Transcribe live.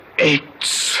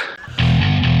AIDS.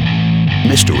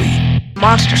 Mystery.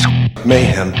 Monsters.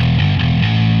 Mayhem.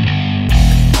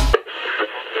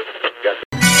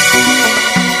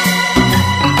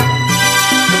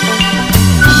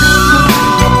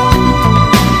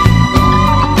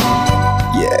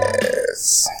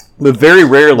 Yes. But very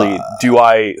rarely do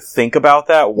I think about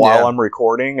that while I'm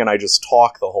recording, and I just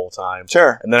talk the whole time.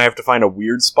 Sure. And then I have to find a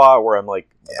weird spot where I'm like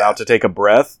about to take a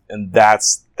breath, and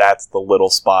that's the little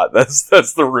spot.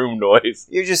 That's the room noise.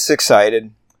 You're just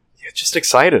excited. Yeah, just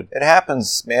excited. It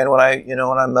happens, man. When I'm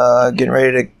getting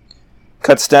ready to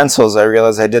cut stencils, I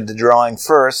realize I did the drawing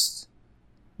first,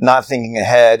 not thinking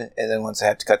ahead, and then once I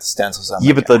have to cut the stencils, I'm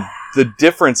but the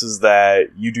difference is that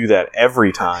you do that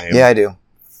every time. Yeah, I do.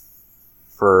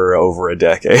 For over a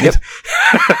decade. Yep.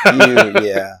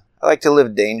 I like to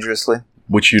live dangerously.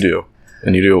 Which you do.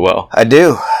 And you do it well. I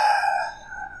do.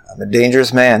 I'm a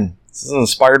dangerous man. This is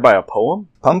inspired by a poem?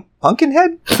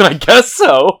 Pumpkinhead? I guess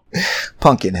so.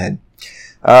 Pumpkinhead.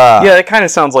 Yeah, it kind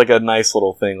of sounds like a nice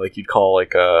little thing, like you'd call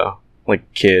like a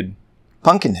kid.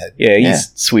 Pumpkinhead. Yeah,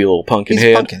 he's sweet little Pumpkinhead.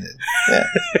 He's Pumpkinhead. Yeah.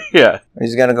 Yeah.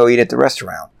 He's gonna go eat at the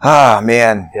restaurant. Ah,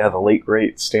 man. Yeah, the late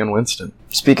great Stan Winston.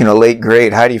 Speaking of late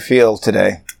great, how do you feel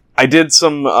today? I did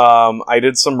some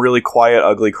really quiet,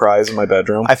 ugly cries in my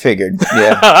bedroom. I figured.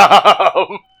 Yeah.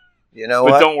 You know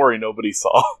what? But don't worry, nobody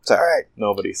saw. It's all right.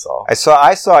 Nobody saw. I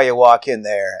saw you walk in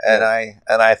there, and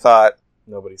I thought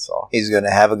nobody saw. He's going to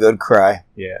have a good cry.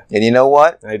 Yeah. And you know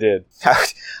what? I did.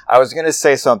 I was going to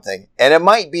say something, and it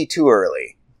might be too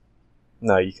early.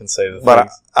 No, you can say the thing. But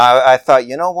I thought,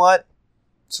 you know what?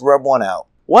 Let's rub one out.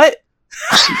 What?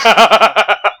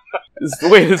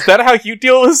 Wait, is that how you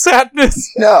deal with sadness?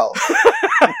 No.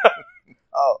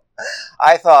 Oh,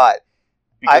 I thought.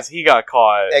 Because he got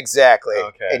caught. Exactly.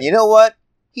 Okay. And you know what?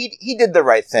 He did the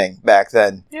right thing back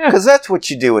then. Yeah. Because that's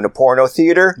what you do in a porno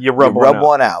theater. You rub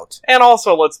one out. And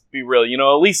also, let's be real,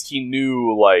 at least he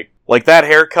knew, like that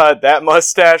haircut, that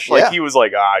mustache, he was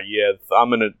like,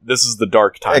 this is the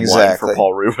dark timeline for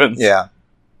Paul Rubens. Yeah.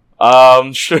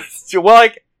 Sure.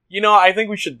 Well, I think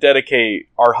we should dedicate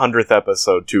our 100th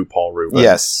episode to Paul Rubens.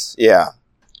 Yes. Yeah.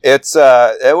 It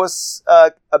was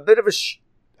a bit of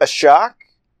a shock.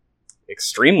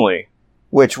 Extremely.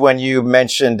 Which, when you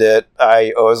mentioned it,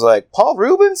 I was like, Paul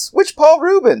Rubens? Which Paul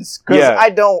Rubens? Because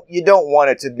you don't want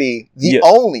it to be the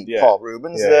only Paul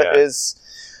Rubens is.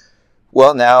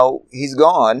 Well, now he's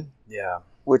gone. Yeah.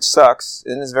 Which sucks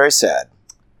and is very sad.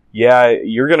 Yeah,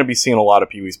 you're going to be seeing a lot of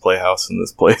Pee-wee's Playhouse in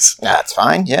this place. That's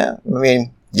fine. Yeah. I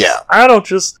mean, yeah. I don't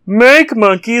just make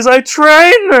monkeys, I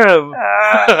train them.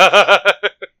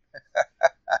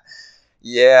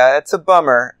 Yeah, it's a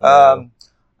bummer.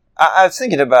 I was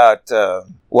thinking about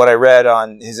what I read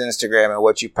on his Instagram and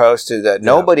what you posted, that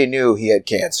nobody knew he had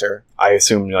cancer. I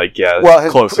assume,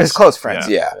 his close friends,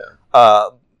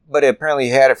 but apparently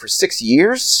he had it for 6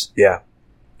 years. Yeah.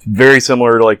 Very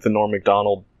similar to, the Norm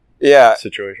Macdonald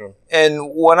situation. And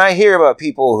when I hear about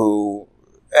people who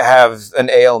have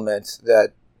an ailment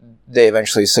that they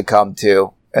eventually succumb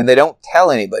to, and they don't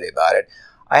tell anybody about it,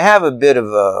 I have a bit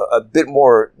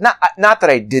more, not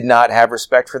that I did not have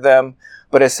respect for them,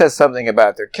 but it says something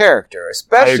about their character,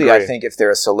 especially, I think, if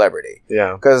they're a celebrity.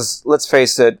 Yeah. Because, let's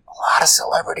face it, a lot of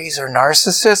celebrities are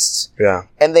narcissists. Yeah.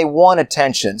 And they want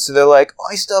attention. So they're like,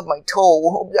 I stubbed my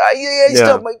toe. I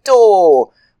stubbed my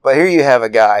toe. But here you have a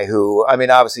guy who,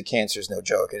 obviously cancer is no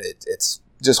joke, and it's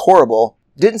just horrible.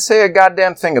 Didn't say a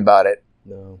goddamn thing about it.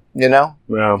 No.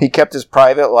 Yeah. He kept his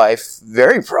private life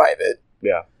very private.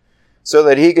 Yeah. So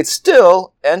that he could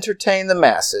still entertain the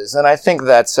masses. And I think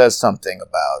that says something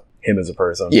about him as a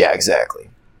person. Yeah,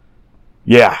 exactly.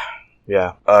 Yeah.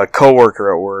 Yeah. A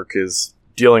coworker at work is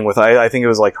dealing with, I think it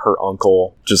was her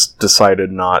uncle just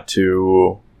decided not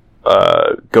to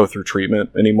go through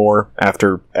treatment anymore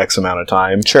after X amount of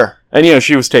time. Sure. And,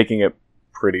 she was taking it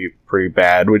pretty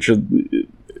bad, which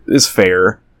is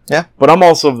fair. Yeah. But I'm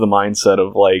also of the mindset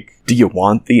of, do you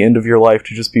want the end of your life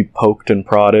to just be poked and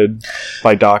prodded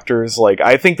by doctors?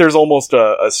 I think there's almost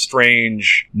a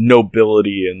strange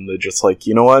nobility in the just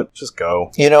you know what? Just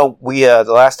go. We, the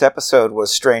last episode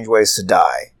was Strange Ways to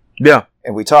Die. Yeah.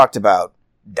 And we talked about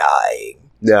dying.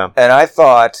 Yeah. And I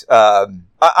thought,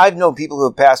 I've known people who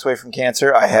have passed away from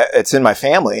cancer. It's in my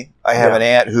family. I have an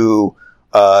aunt who,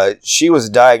 she was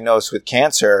diagnosed with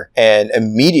cancer, and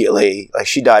immediately,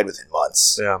 she died within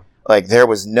months. Yeah. There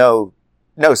was no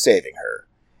saving her.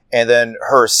 And then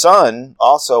her son,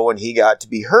 also, when he got to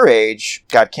be her age,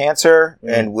 got cancer,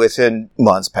 and within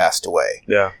months passed away.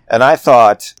 Yeah. And I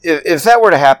thought, if that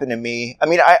were to happen to me,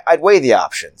 I'd weigh the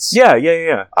options. Yeah.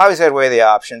 I always had to weigh the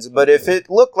options, but if it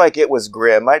looked like it was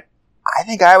grim, I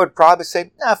think I would probably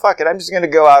say, nah, fuck it. I'm just going to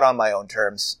go out on my own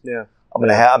terms. Yeah. I'm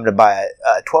gonna buy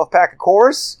a 12-pack of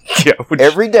Coors Yeah.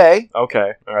 every day.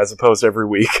 Okay. As opposed to every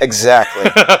week. Exactly.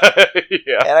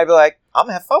 Yeah. And I'd be like, I'm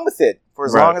gonna have fun with it for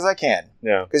as long as I can.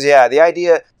 Yeah. Because the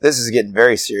idea, this is getting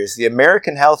very serious. The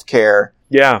American healthcare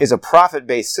is a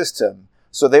profit-based system.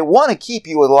 So they want to keep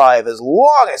you alive as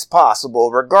long as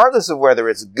possible, regardless of whether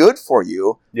it's good for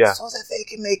you, so that they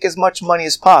can make as much money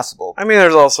as possible. I mean,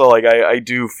 there's also, like, I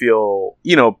do feel,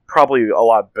 probably a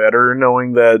lot better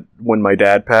knowing that when my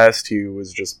dad passed, he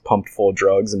was just pumped full of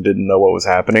drugs and didn't know what was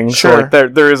happening. Sure. So,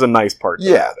 like, there is a nice part to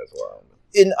that as well.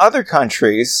 In other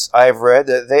countries, I've read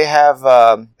that they have,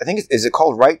 I think, is it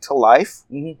called Right to Life?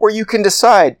 Mm-hmm. Where you can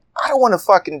decide, I don't want to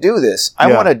fucking do this. I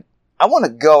want to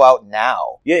go out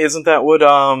now. Yeah, isn't that what,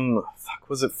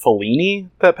 was it Fellini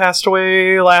that passed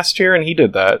away last year? And he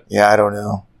did that. Yeah, I don't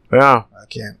know. Yeah. I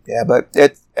can't. Yeah, but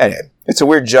anyway, it's a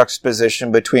weird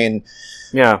juxtaposition between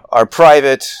our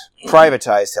privatized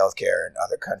healthcare in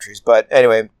other countries. But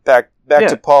anyway, back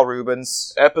to Paul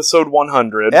Rubens. Episode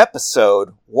 100.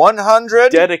 Episode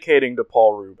 100. Dedicating to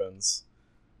Paul Rubens.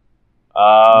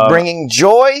 Bringing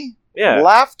joy. Yeah.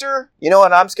 Laughter. You know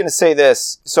what? I'm just going to say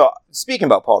this. So, speaking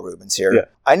about Paul Rubens here,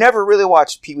 I never really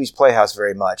watched Pee-wee's Playhouse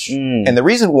very much. And the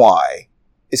reason why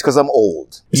is because I'm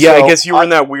old. Yeah, so I guess you were in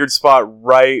that weird spot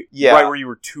right where you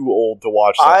were too old to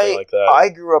watch something like that. I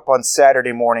grew up on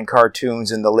Saturday morning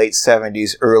cartoons in the late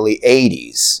 70s, early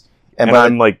 80s. And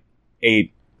I'm like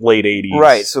late 80s.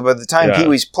 Right. So by the time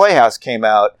Pee-wee's Playhouse came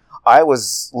out, I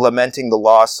was lamenting the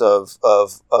loss of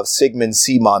Sigmund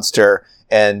Sea Monster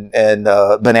and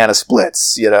Banana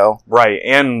Splits, Right.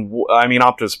 And, I mean,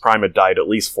 Optimus Prime had died at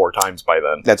least 4 times by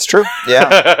then. That's true,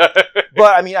 yeah.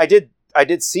 But, I mean, I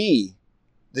did see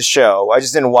the show. I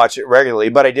just didn't watch it regularly,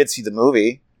 but I did see the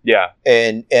movie. Yeah.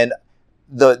 And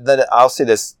the I'll say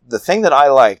this, the thing that I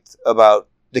liked about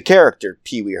the character,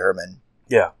 Pee Wee Herman,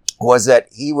 was that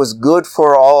he was good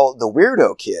for all the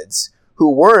weirdo kids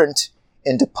who weren't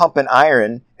into pumping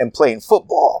iron and playing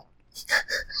football.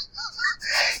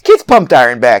 Kids pumped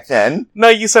iron back then. No,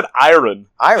 you said iron.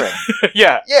 Iron.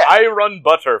 Yeah. Iron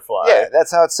butterfly. Yeah,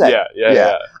 that's how it's said.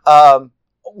 Yeah.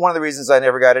 One of the reasons I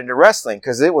never got into wrestling,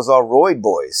 because it was all roid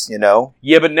boys,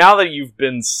 Yeah, but now that you've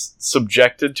been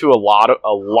subjected to a lot of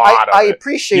I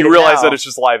appreciate it. You realize now. that it's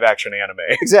just live action anime.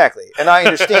 Exactly. And I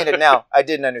understand it now. I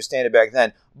didn't understand it back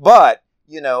then. But,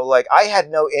 like, I had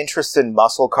no interest in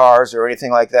muscle cars or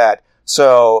anything like that.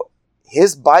 So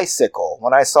his bicycle,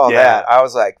 when I saw that, I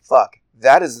was like, fuck.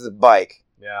 That is the bike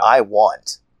I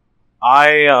want.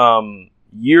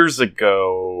 Years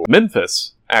ago,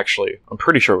 Memphis, actually. I'm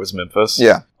pretty sure it was Memphis.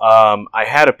 Yeah. I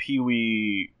had a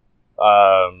Pee-wee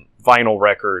vinyl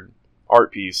record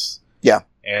art piece. Yeah.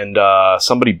 And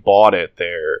somebody bought it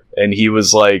there. And he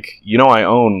was like, I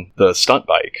own the stunt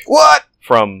bike. What?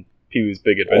 From Pee-wee's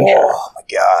Big Adventure. Oh, my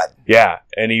God. Yeah.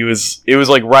 And it was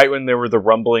like right when there were the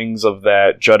rumblings of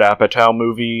that Judd Apatow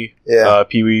movie,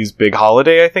 Pee-wee's Big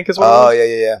Holiday, I think is what it was. Oh,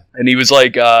 yeah. And he was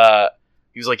like, yeah,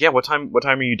 what time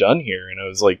are you done here? And I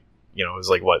was like, it was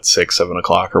like, what, 6, 7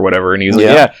 o'clock or whatever. And he was like,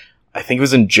 yeah, I think it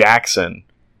was in Jackson.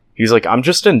 He's like, I'm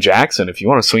just in Jackson. If you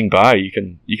want to swing by, you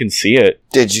can see it.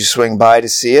 Did you swing by to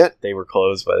see it? They were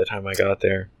closed by the time I got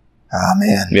there. Oh,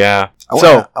 man. Yeah. I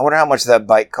wonder how much that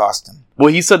bike cost him.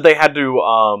 Well, he said they had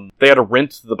to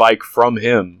rent the bike from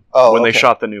him when they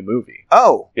shot the new movie.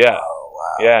 Oh. Yeah. Oh,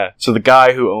 wow. Yeah. So the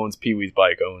guy who owns Pee-wee's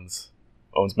bike owns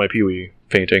my Pee-wee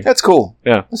painting. That's cool.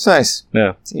 Yeah. That's nice.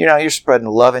 Yeah. You're spreading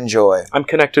love and joy. I'm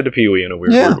connected to Pee-wee in a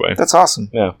weird way. That's awesome.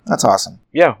 Yeah. That's awesome.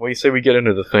 Yeah. Well, you say we get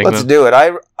into the thing. Let's do it.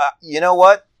 You know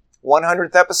what?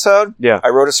 100th episode. Yeah. I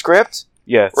wrote a script.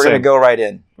 Yeah. We're going to go right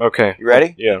in. Okay. You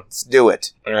ready? Yeah. Let's do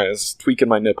it. All right. It's tweaking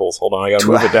my nipples. Hold on. I got to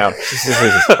move it down.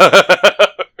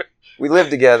 We live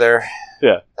together.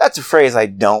 Yeah. That's a phrase I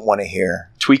don't want to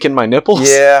hear. Tweaking my nipples?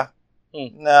 Yeah.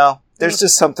 No. There's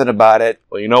just something about it.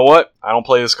 Well, you know what? I don't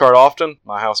play this card often.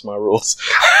 My house, my rules.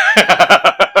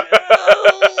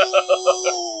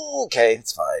 Okay,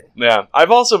 it's fine. Yeah.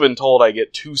 I've also been told I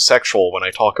get too sexual when I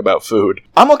talk about food.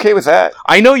 I'm okay with that.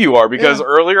 I know you are, because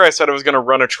earlier I said I was going to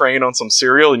run a train on some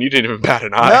cereal, and you didn't even bat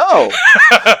an eye. No.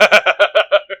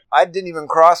 I didn't even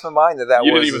cross my mind that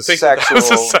you was didn't even a think sexual... that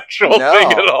was a sexual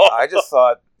thing at all. I just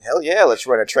thought, hell yeah, let's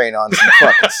run a train on some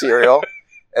fucking cereal.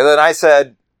 And then I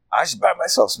said, I should buy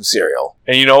myself some cereal.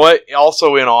 And you know what?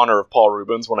 Also in honor of Paul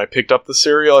Rubens, when I picked up the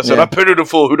cereal, I said, I pity the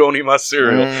fool who don't eat my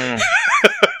cereal.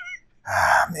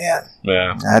 Ah, man.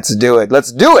 Yeah. Let's do it.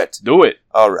 Let's do it. Do it.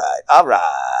 All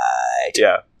right.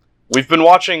 Yeah. We've been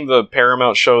watching the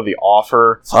Paramount show The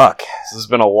Offer. Fuck. There's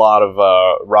been a lot of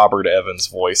Robert Evans'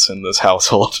 voice in this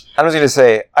household. I was going to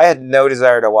say, I had no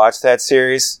desire to watch that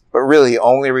series, but really the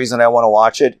only reason I want to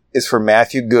watch it is for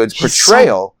Matthew Good's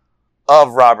portrayal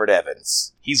of Robert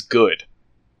Evans. He's good.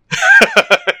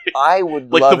 I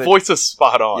would like love the voice is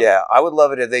spot on. Yeah, I would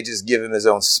love it if they just give him his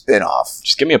own spin-off.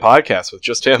 Just give me a podcast with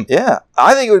just him. Yeah,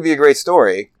 I think it would be a great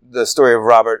story. The story of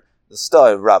Robert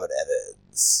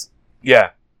Evans.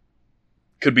 Yeah.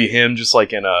 Could be him just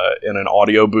like in an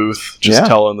audio booth, just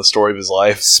telling the story of his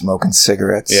life. Smoking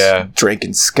cigarettes. Yeah.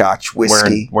 Drinking scotch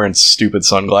whiskey. Wearing stupid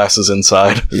sunglasses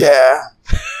inside. Yeah.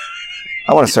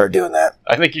 I want to start doing that.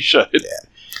 I think you should. Yeah.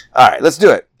 All right, let's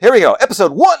do it. Here we go.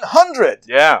 Episode 100.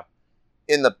 Yeah.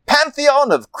 In the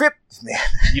pantheon of crypt... Man.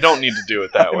 You don't need to do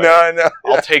it that way. No.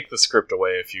 I'll take the script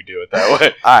away if you do it that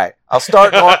way. All right. I'll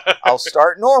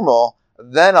start normal,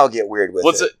 then I'll get weird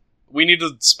with it. We need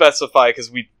to specify, because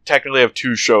we technically have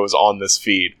 2 shows on this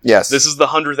feed. Yes. This is the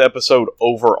 100th episode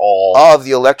overall. Of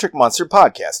the Electric Monster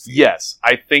podcast feed. Yes.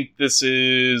 I think this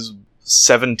is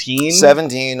 17?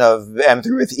 17 of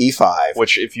M3w with E5.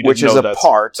 Which, if you didn't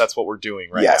know, that's what we're doing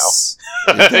right now.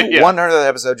 The 100th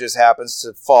episode just happens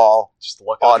to fall just the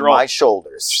luck of the draw. My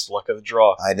shoulders. Just the luck of the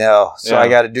draw. I know. So I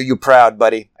got to do you proud,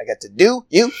 buddy. I got to do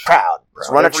you proud. Let's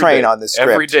run a train on this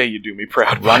script. Every day you do me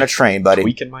proud. Run a train, buddy.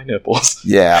 Tweaking my nipples.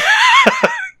 Yeah.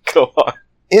 Go on.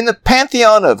 In the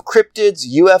pantheon of cryptids,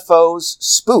 UFOs,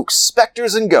 spooks,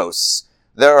 specters, and ghosts,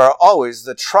 there are always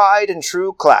the tried and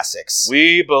true classics.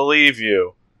 We believe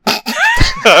you.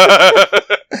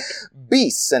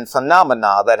 Beasts and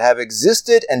phenomena that have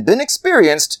existed and been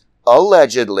experienced,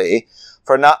 allegedly.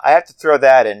 I have to throw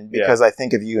that in because I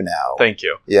think of you now. Thank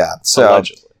you. Yeah. So,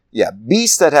 allegedly. Yeah,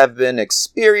 beasts that have been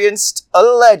experienced,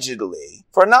 allegedly,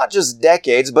 for not just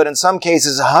decades, but in some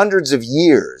cases hundreds of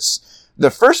years.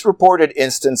 The first reported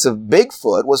instance of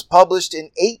Bigfoot was published in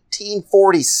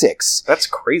 1846. That's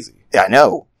crazy. I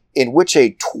know. In which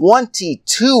a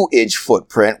 22-inch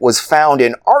footprint was found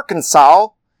in Arkansas,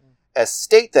 a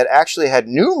state that actually had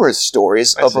numerous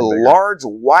stories of a large,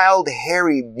 wild,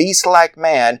 hairy, beast-like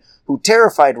man who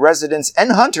terrified residents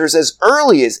and hunters as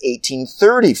early as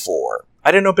 1834. I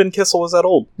didn't know Ben Kissel was that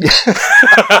old.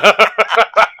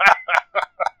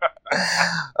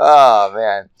 Oh,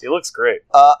 man. He looks great.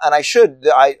 And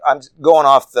I'm going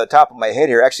off the top of my head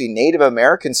here. Actually, Native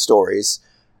American stories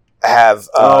have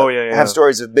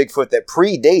stories of Bigfoot that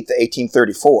predate the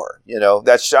 1834. You know,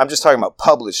 I'm just talking about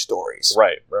published stories.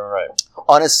 Right.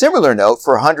 On a similar note,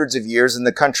 for hundreds of years in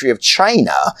the country of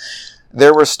China,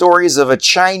 there were stories of a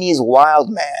Chinese wild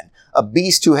man, a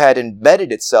beast who had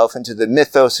embedded itself into the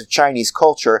mythos of Chinese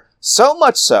culture, so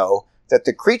much so that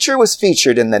the creature was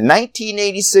featured in the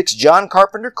 1986 John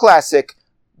Carpenter classic,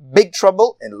 Big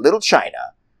Trouble in Little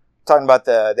China. Talking about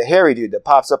the hairy dude that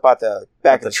pops up out the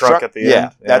back of the truck at the end.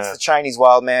 Yeah, that's the Chinese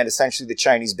wild man, essentially the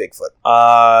Chinese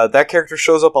Bigfoot. That character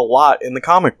shows up a lot in the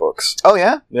comic books. Oh,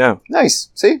 yeah? Yeah. Nice.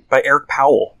 See? By Eric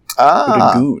Powell.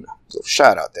 Ah. The goon. So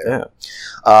shout out there.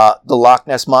 Yeah. The Loch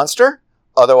Ness Monster,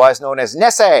 otherwise known as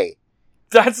Nessie.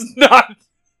 That's not...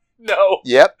 No.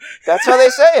 Yep. That's how they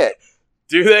say it.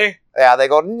 Do they? Yeah, they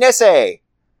go, Nessie.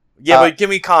 Yeah, but give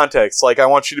me context. Like, I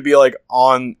want you to be, like,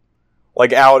 on...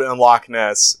 Like, out in Loch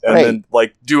Ness, and then,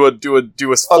 like, do a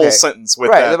full sentence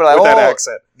with that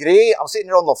accent. G'day, I'm sitting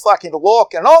here on the fucking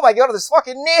loch, and oh my god, this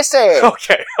fucking Nessie!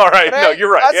 Okay, alright, no, you're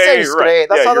right. You're right.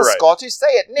 That's how the Scottish say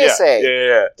it, Nessie.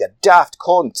 Yeah. You daft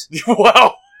cunt.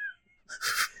 Wow.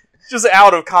 Just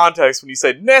out of context when you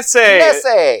say Nessie.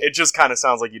 It just kind of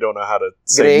sounds like you don't know how to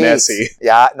say Nessie.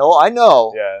 Yeah, no, I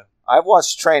know. Yeah. I've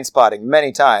watched Train Spotting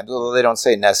many times, although they don't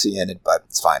say Nessie in it, but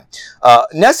it's fine.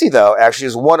 Nessie, though, actually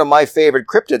is one of my favorite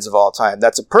cryptids of all time.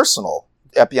 That's a personal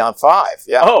Epyon5.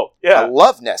 Yeah. Oh, yeah. I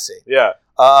love Nessie. Yeah.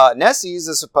 Nessie is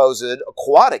a supposed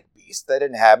aquatic beast that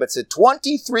inhabits a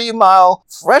 23-mile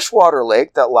freshwater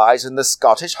lake that lies in the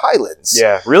Scottish Highlands.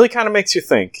 Yeah, really kind of makes you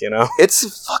think, you know? It's a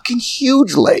fucking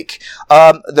huge lake.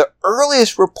 The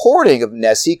earliest reporting of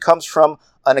Nessie comes from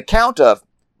an account of,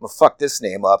 well, fuck this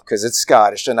name up because it's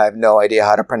Scottish and I have no idea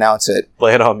how to pronounce it.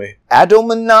 Lay it on me.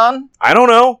 Adomanon? I don't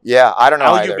know. Yeah, I don't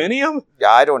know either. Aluminium? Yeah,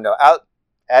 I don't know.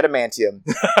 Adamantium.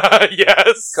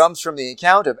 Yes. Comes from the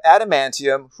account of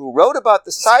Adamantium, who wrote about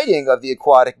the sighting of the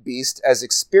aquatic beast as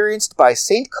experienced by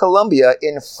St. Columba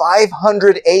in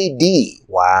 500 AD.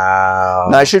 Wow.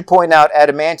 Now, I should point out,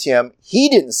 Adamantium, he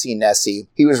didn't see Nessie.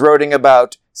 He was writing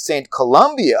about St.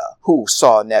 Columba, who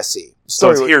saw Nessie. So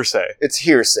it's hearsay. It's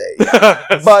hearsay.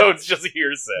 So it's just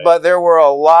hearsay. But there were a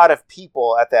lot of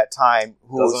people at that time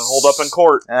who... Doesn't hold up in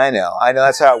court. I know,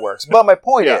 that's how it works. But my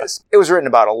point is, it was written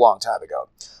about a long time ago.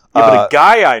 Yeah, but a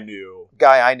guy I knew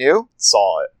Guy I knew.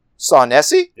 Saw it. Saw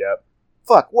Nessie? Yep.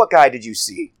 Fuck, what guy did you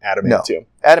see? Adamantium.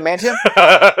 No. Adamantium?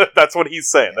 That's what he's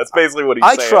saying. That's basically what he's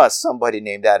saying. I trust somebody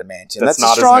named Adamantium. That's the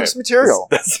not strongest material.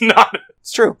 That's not...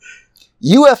 It's true.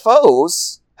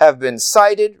 UFOs have been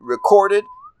sighted, recorded,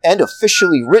 and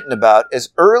officially written about as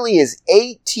early as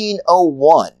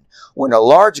 1801, when a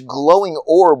large glowing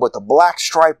orb with a black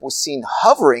stripe was seen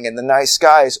hovering in the night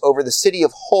skies over the city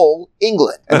of Hull,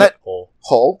 England. And that... Hull.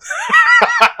 Hull?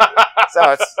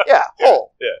 So it's... Yeah,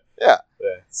 Hull. Yeah. Yeah.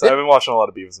 So I've been watching a lot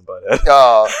of Beavis and Butthead.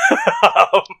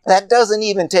 That doesn't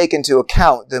even take into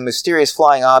account the mysterious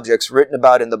flying objects written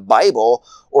about in the Bible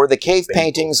or the cave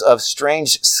paintings of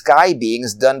strange sky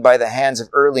beings done by the hands of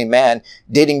early man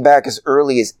dating back as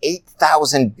early as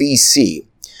 8000 BC.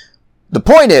 The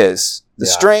point is, the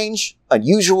strange,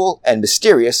 unusual, and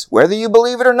mysterious, whether you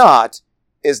believe it or not,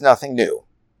 is nothing new.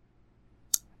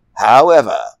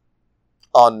 However,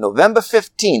 on November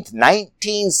 15th,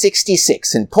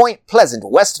 1966, in Point Pleasant,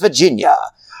 West Virginia,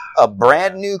 a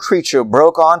brand new creature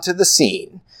broke onto the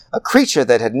scene. A creature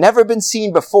that had never been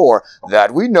seen before,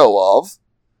 that we know of.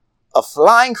 A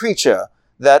flying creature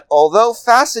that, although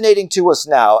fascinating to us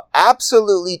now,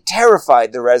 absolutely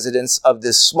terrified the residents of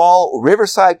this small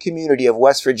riverside community of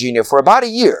West Virginia for about a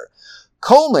year,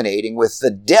 culminating with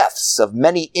the deaths of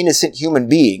many innocent human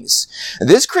beings.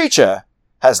 This creature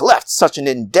has left such an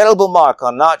indelible mark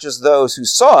on not just those who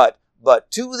saw it,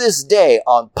 but to this day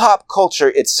on pop culture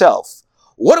itself.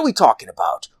 What are we talking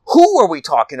about? Who are we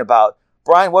talking about?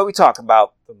 Brian, what are we talking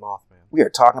about? The Mothman. We are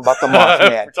talking about the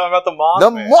Mothman. We're talking about the Mothman.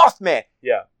 The Mothman!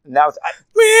 Yeah. Now it's...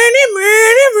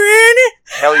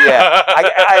 Hell yeah.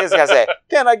 I just gotta say,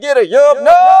 can I get a yup?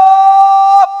 No!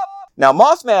 Now,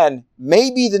 Mothman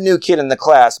may be the new kid in the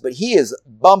class, but he is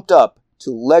bumped up to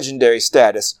legendary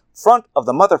status. Front of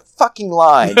the motherfucking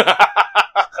line.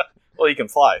 Well, he can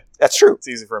fly. That's true. It's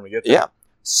easy for him to get there. Yeah.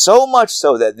 So much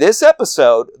so that this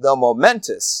episode, the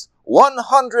momentous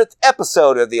 100th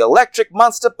episode of the Electric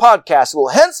Monster Podcast, will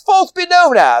henceforth be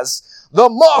known as the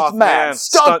Mothman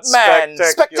Stuntman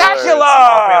Spectacular!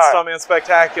 Mothman Stuntman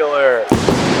Spectacular!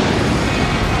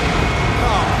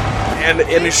 And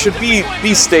it should be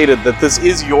stated that this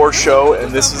is your show,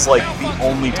 and this is like the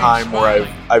only time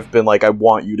where I've been like, I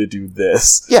want you to do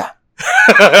this. Yeah.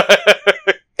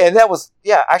 And that was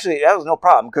no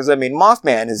problem, because I mean,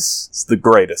 Mothman is the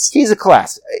greatest. He's a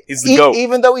classic. He's the GOAT.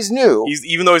 Even though he's new.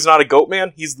 Even though he's not a goat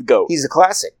man, he's the GOAT. He's a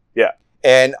classic. Yeah.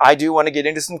 And I do want to get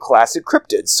into some classic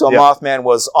cryptids. So Mothman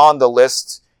was on the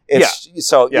list.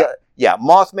 So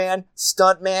Mothman,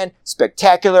 Stuntman,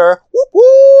 Spectacular. Whoop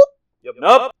whoop. Yep.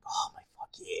 Nope. Oh my fuck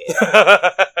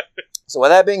yeah. So with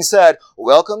that being said,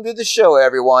 welcome to the show,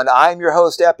 everyone. I'm your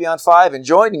host, Epyon5, and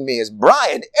joining me is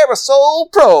Brian Aerosol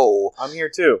Pro. I'm here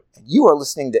too. And you are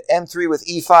listening to M3 with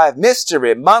E5,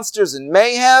 Mystery, Monsters, and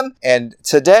Mayhem. And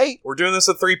today... We're doing this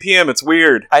at 3 p.m. It's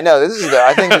weird. I know. I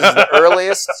think this is the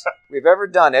earliest we've ever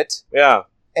done it. Yeah.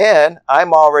 And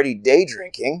I'm already day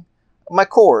drinking my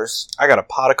Coors. I got a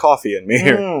pot of coffee in me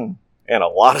here. And a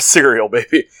lot of cereal,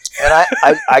 baby. And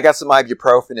I got some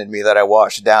ibuprofen in me that I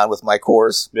washed down with my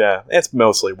Coors. Yeah, it's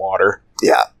mostly water.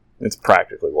 Yeah. It's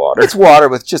practically water. It's water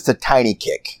with just a tiny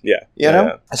kick. Yeah. You know?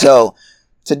 Yeah. So,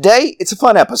 today, it's a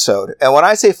fun episode. And when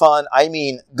I say fun, I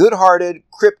mean good-hearted,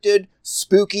 cryptid,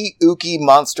 spooky, ooky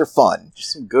monster fun.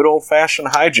 Just some good old-fashioned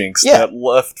hijinks that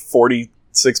left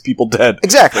 46 people dead.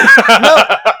 Exactly.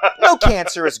 No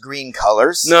cancerous green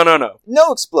colors. No.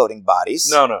 No exploding bodies.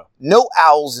 No. No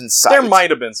owls in sight. There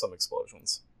might have been some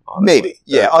explosions. Honestly. Maybe.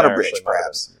 Yeah, on a bridge,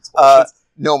 perhaps.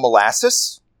 No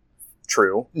molasses.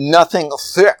 True. Nothing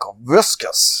thick or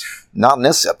viscous. Not in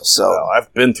this episode. Well,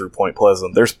 I've been through Point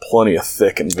Pleasant. There's plenty of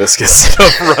thick and viscous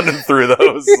stuff running through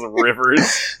those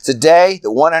rivers. Today,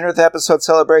 the 100th episode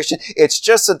celebration, it's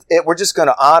just we're just going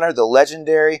to honor the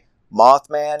legendary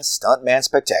Mothman Stuntman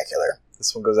Spectacular.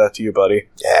 This one goes out to you, buddy.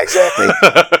 Yeah, exactly.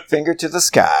 Finger to the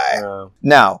sky.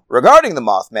 Now, regarding the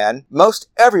Mothman, most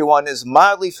everyone is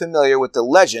mildly familiar with the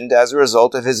legend as a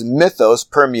result of his mythos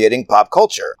permeating pop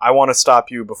culture. I want to stop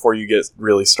you before you get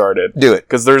really started. Do it.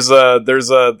 Because there's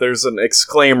an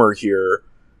exclaimer here,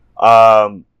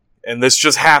 and this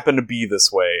just happened to be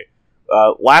this way.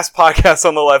 Last podcast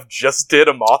on the left just did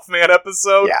a Mothman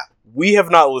episode. Yeah. We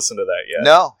have not listened to that yet.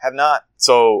 No, have not.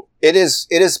 So it is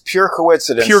pure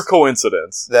coincidence. Pure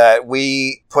coincidence that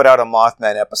we put out a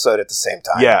Mothman episode at the same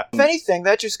time. Yeah. If anything,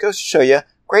 that just goes to show you,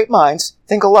 great minds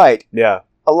think alike. Yeah.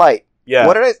 Alike. Yeah.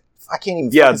 What did I can't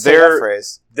even fucking say that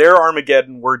phrase. Their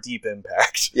Armageddon, we're Deep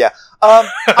Impact. Yeah.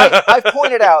 I've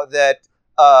pointed out that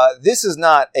this is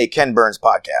not a Ken Burns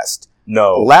podcast.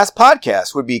 No. Last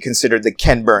podcast would be considered the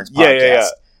Ken Burns podcast. Yeah.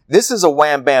 This is a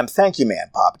wham bam thank you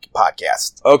man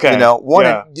podcast. Okay. You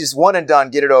know, just one and done,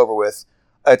 get it over with.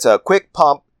 It's a quick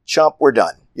pump, chump, we're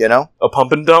done, you know? A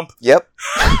pump and dump? Yep.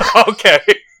 Okay.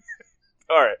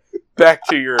 All right. Back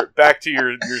to your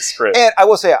script. And I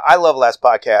will say, I love last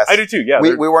podcast. I do too, yeah.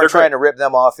 We weren't trying to rip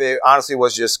them off. It honestly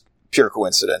was just pure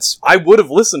coincidence. I would have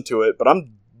listened to it, but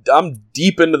I'm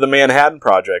deep into the Manhattan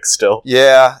Project still.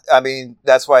 Yeah, I mean,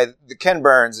 that's why the Ken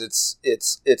Burns,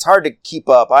 it's hard to keep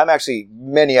up. I'm actually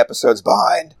many episodes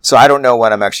behind. So I don't know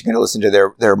when I'm actually going to listen to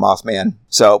their Mothman.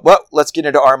 So, well, let's get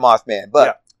into our Mothman.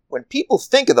 But when people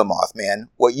think of the Mothman,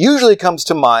 what usually comes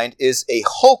to mind is a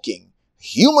hulking,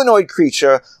 humanoid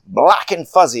creature, black and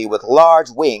fuzzy with large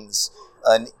wings,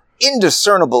 an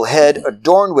indiscernible head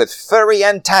adorned with furry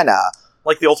antennae.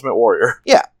 Like the Ultimate Warrior.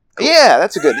 Yeah. Cool. Yeah,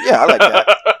 that's a good... Yeah, I like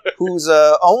that. Whose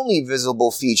only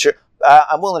visible feature...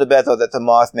 I'm willing to bet, though, that the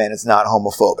Mothman is not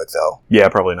homophobic, though. Yeah,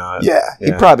 probably not. Yeah.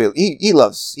 He probably... He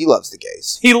loves the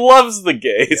gays. He loves the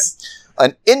gays.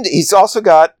 Yeah. He's also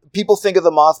got... People think of the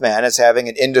Mothman as having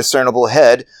an indiscernible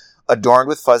head adorned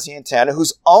with fuzzy antennae,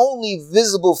 whose only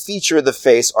visible feature of the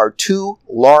face are two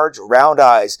large round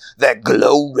eyes that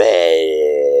glow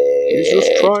red. He's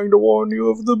just trying to warn you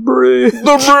of the bridge.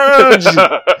 The bridge!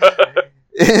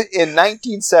 In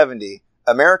 1970,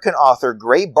 American author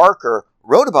Gray Barker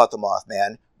wrote about the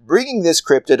Mothman, bringing this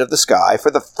cryptid of the sky for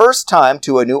the first time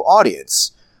to a new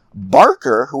audience.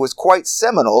 Barker, who was quite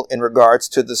seminal in regards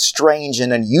to the strange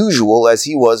and unusual, as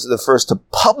he was the first to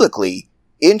publicly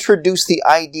introduce the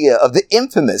idea of the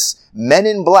infamous Men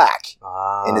in Black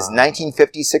in his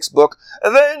 1956 book,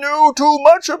 They Knew Too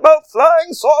Much About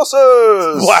Flying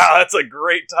Saucers! Wow, that's a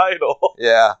great title.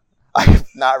 Yeah. I have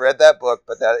not read that book,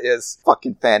 but that is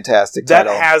fucking fantastic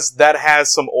title. That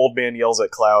has some old man yells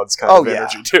at clouds kind of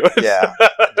energy to it. Yeah,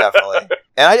 definitely.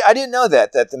 And I didn't know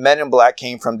that the Men in Black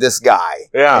came from this guy.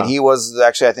 Yeah. And he was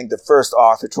actually, I think, the first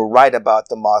author to write about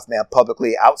the Mothman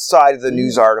publicly outside of the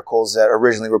news articles that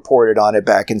originally reported on it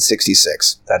back in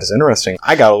 1966. That is interesting.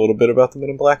 I got a little bit about the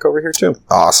Men in Black over here, too.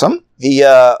 Awesome.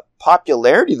 The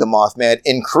popularity of the Mothman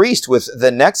increased with the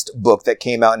next book that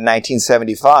came out in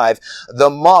 1975, The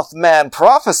Mothman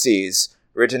Prophecies,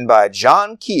 written by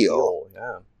John Keel.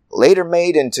 Yeah. Later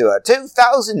made into a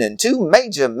 2002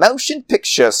 major motion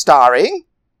picture starring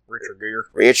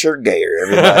Richard Gere,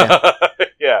 everybody.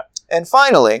 Yeah. And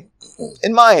finally,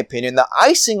 in my opinion, the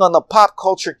icing on the pop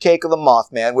culture cake of the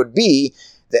Mothman would be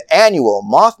the annual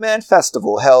Mothman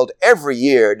Festival held every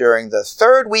year during the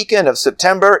third weekend of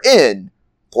September in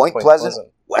Point Pleasant,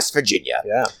 West Virginia.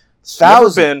 Yeah. Never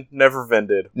been, never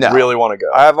vended. No. Really want to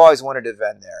go. I've always wanted to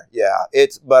vend there. Yeah.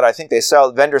 But I think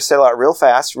vendors sell out real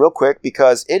fast, real quick,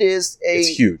 because it's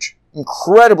huge.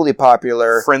 Incredibly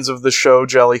popular. Friends of the show,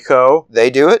 Jellicoe. They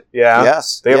do it? Yeah.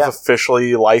 Yes. They have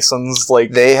officially licensed,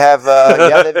 They have,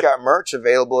 they've got merch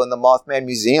available in the Mothman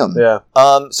Museum. Yeah.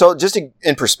 So just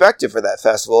in perspective for that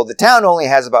festival, the town only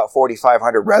has about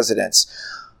 4,500 residents.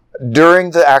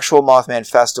 During the actual Mothman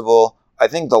Festival, I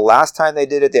think the last time they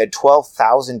did it, they had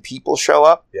 12,000 people show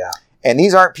up. Yeah. And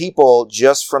these aren't people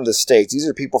just from the States. These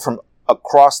are people from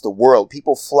across the world.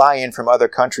 People fly in from other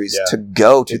countries to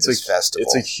go to this festival.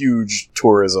 It's a huge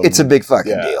tourism. It's a big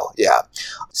fucking deal. Yeah.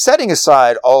 Setting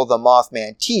aside all the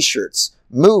Mothman t-shirts,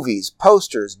 movies,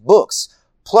 posters, books,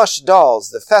 plush dolls,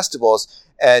 the festivals,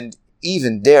 and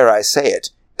even, dare I say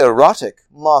it, erotic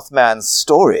Mothman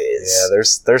stories. Yeah,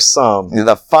 there's some.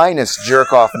 The finest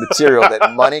jerk-off material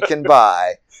that money can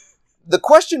buy. The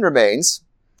question remains,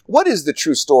 what is the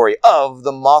true story of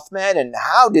the Mothman, and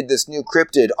how did this new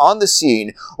cryptid on the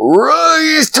scene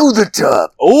rise to the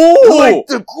top? Oh! Like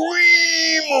the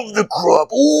cream of the crop.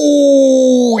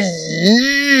 Oh,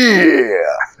 yeah!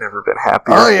 I've never been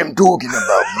happier. I am talking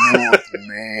about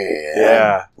Mothman.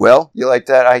 Yeah. Well, you like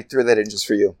that? I threw that in just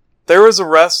for you. There was a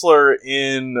wrestler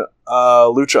in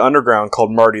Lucha Underground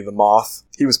called Marty the Moth.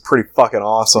 He was pretty fucking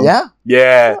awesome. Yeah?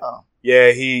 Yeah. Oh.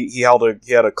 Yeah, he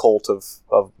had a cult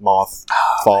of moth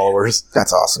followers.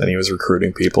 That's awesome. And he was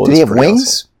recruiting people. Did he have wings?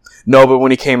 Awesome. No, but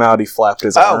when he came out, he flapped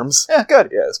his arms. Yeah, good.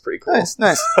 Yeah, it's pretty cool.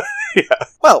 Nice. Yeah.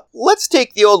 Well, let's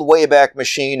take the old Wayback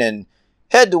Machine and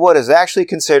head to what is actually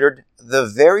considered the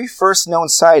very first known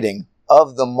sighting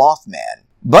of the Mothman.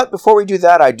 But before we do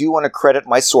that, I do want to credit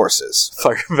my sources. I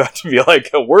thought you were about to be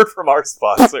like a word from our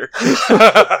sponsor.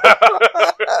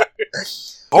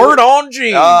 Hard-on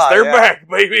jeans. They're back,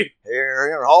 baby.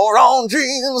 Here, hard-on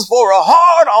jeans for a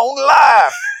hard-on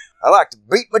life. I like to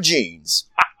beat my jeans.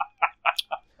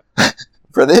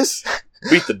 For this?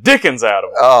 Beat the dickens out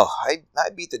of them. Oh, I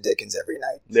beat the dickens every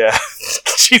night. Yeah.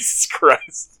 Jesus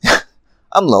Christ.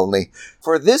 I'm lonely.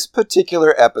 For this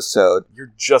particular episode...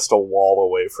 You're just a wall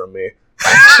away from me.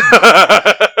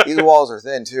 These walls are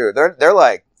thin, too. They're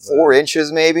like 4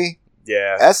 inches, maybe.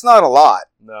 Yeah. That's not a lot.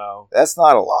 No. That's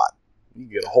not a lot. You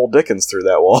get a whole Dickens through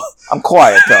that wall. I'm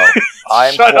quiet, though.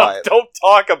 I'm Shut quiet. up. Don't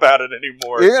talk about it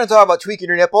anymore. You're going to talk about tweaking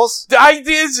your nipples? I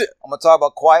did. I'm going to talk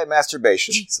about quiet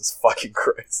masturbation. Jesus fucking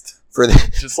Christ. For the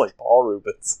Just like Paul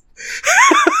Rubens.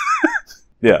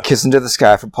 Yeah. Kiss into the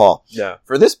sky for Paul. Yeah.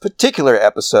 For this particular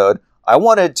episode, I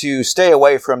wanted to stay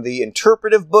away from the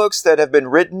interpretive books that have been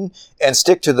written and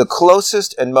stick to the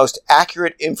closest and most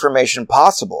accurate information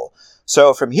possible.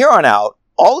 So from here on out,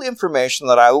 all information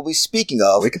that I will be speaking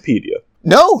of... Wikipedia.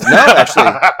 No,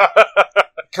 actually.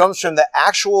 Comes from the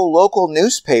actual local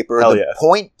newspaper,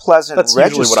 Point Pleasant That's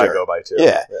Register. That's usually what I go by, too.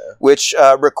 Yeah. Which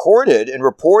recorded and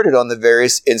reported on the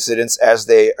various incidents as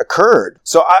they occurred.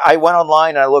 So I went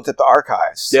online and I looked at the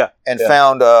archives. And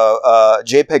found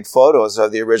JPEG photos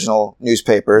of the original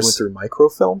newspapers. Went through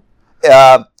microfilm?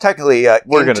 Technically, internet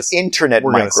we're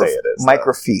gonna say it is,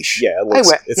 microfiche. Yeah,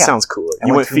 it sounds cooler.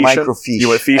 You went microfiche. You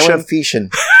went fiche? I went fiche.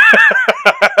 And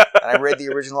I read the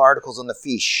original articles on the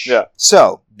fiche. Yeah.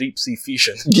 So. Deep sea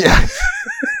fiche. Yeah.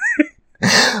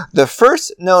 The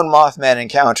first known Mothman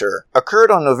encounter occurred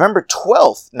on November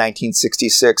 12th,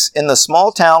 1966, in the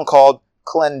small town called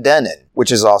Clendenin,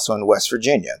 which is also in West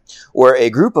Virginia, where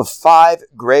a group of 5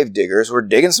 gravediggers were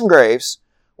digging some graves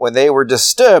when they were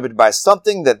disturbed by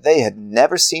something that they had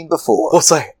never seen before. What's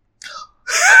that?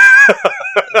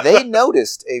 They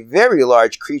noticed a very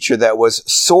large creature that was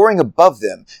soaring above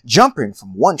them, jumping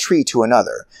from one tree to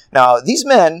another. Now, these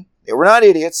men, they were not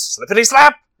idiots. Slippity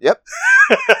slap! Yep.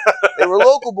 They were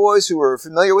local boys who were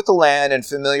familiar with the land and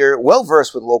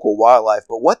well-versed with local wildlife,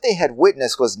 but what they had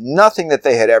witnessed was nothing that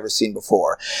they had ever seen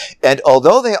before. And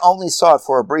although they only saw it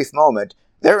for a brief moment,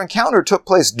 their encounter took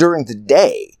place during the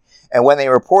day. And when they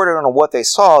reported on what they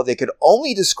saw, they could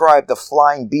only describe the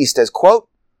flying beast as, quote,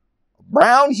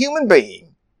 brown human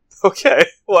being. Okay,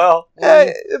 well.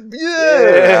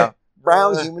 Yeah.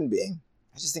 Brown human being.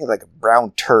 I just think of like a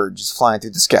brown turd just flying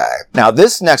through the sky. Now,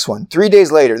 this next one, 3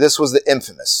 days later, this was the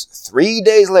infamous. 3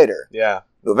 days later. Yeah.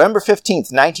 November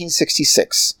 15th,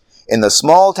 1966. In the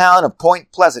small town of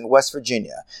Point Pleasant, West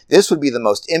Virginia. This would be the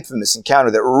most infamous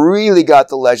encounter that really got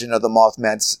the legend of the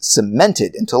Mothman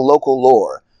cemented into local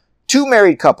lore. 2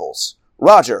 married couples,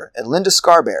 Roger and Linda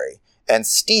Scarberry, and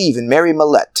Steve and Mary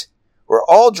Millette, were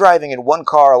all driving in one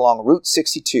car along Route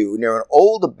 62 near an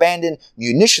old abandoned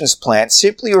munitions plant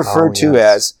simply referred to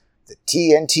as the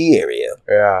TNT area.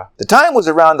 Yeah. The time was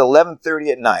around 11:30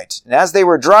 at night, and as they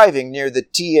were driving near the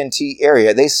TNT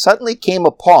area, they suddenly came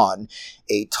upon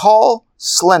a tall,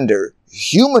 slender,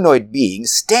 humanoid being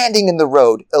standing in the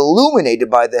road, illuminated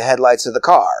by the headlights of the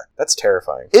car. That's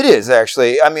terrifying. It is,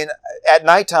 actually. I mean, at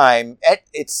nighttime,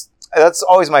 that's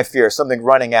always my fear. Something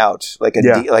running out, like a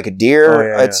deer.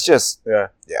 Oh, yeah, it's just,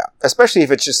 especially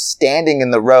if it's just standing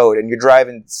in the road and you're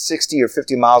driving 60 or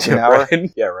 50 miles an hour.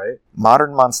 Right? Yeah, right.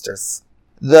 Modern monsters.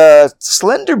 The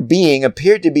slender being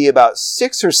appeared to be about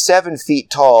 6 or 7 feet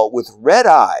tall with red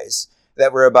eyes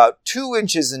that were about 2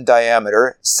 inches in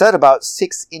diameter, set about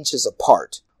 6 inches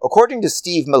apart. According to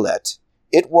Steve Millette,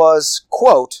 it was,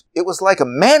 quote, it was like a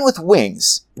man with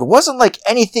wings. It wasn't like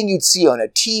anything you'd see on a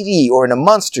TV or in a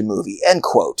monster movie, end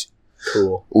quote.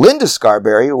 Cool. Linda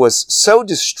Scarberry was so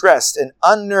distressed and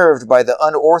unnerved by the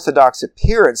unorthodox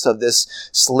appearance of this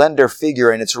slender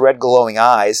figure and its red glowing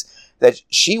eyes that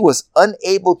she was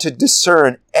unable to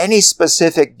discern any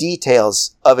specific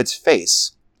details of its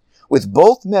face, with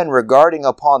both men regarding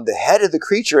upon the head of the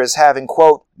creature as having,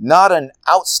 quote, not an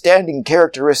outstanding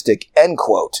characteristic, end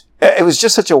quote. It was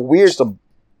just such a weird...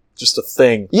 Just a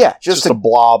thing. Yeah, just a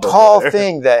blob. Tall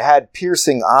thing that had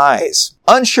piercing eyes.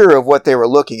 Unsure of what they were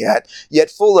looking at, yet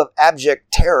full of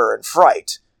abject terror and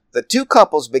fright, the 2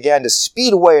 couples began to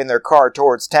speed away in their car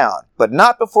towards town, but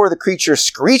not before the creature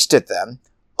screeched at them,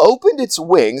 opened its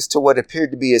wings to what appeared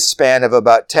to be a span of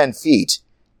about 10 feet,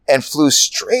 and flew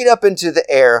straight up into the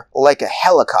air like a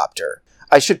helicopter.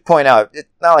 I should point out, it's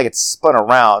not like it spun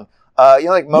around.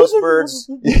 Like most birds,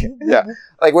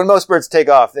 like when most birds take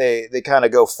off, they kind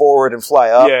of go forward and fly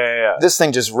up. Yeah. This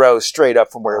thing just rose straight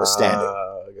up from where it was standing.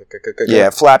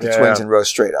 Flapped its wings and rose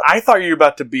straight up. I thought you were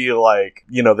about to be like,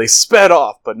 they sped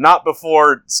off, but not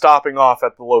before stopping off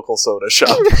at the local soda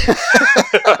shop.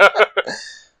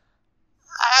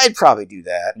 I'd probably do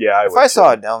that. Yeah, I would. If I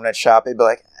saw a donut shop, I'd be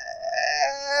like,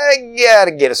 I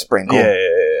gotta get a sprinkle. Yeah.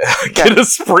 Get a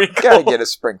sprinkle. Gotta get a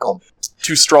sprinkle.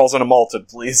 2 straws and a malted,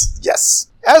 please. Yes.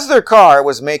 As their car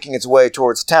was making its way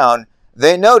towards town,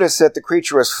 They noticed that the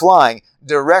creature was flying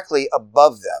directly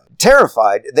above them.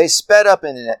 Terrified, they sped up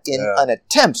in an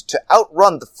attempt to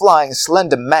outrun the flying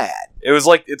Slender Man. It's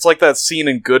like that scene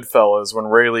in Goodfellas when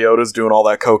Ray Liotta's doing all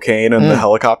that cocaine and the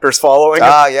helicopter's following him.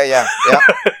 Yeah.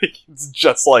 It's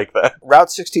just like that.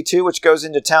 Route 62, which goes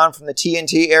into town from the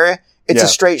TNT area, it's a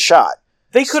straight shot.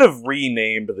 They could have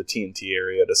renamed the TNT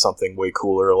area to something way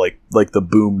cooler, like the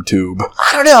Boom Tube.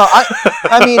 I don't know.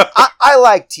 I mean, I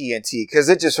like TNT because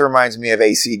it just reminds me of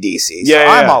AC/DC. So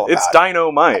I'm all about it's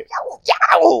dynamite.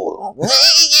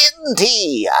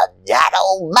 TNT,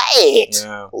 dynamite.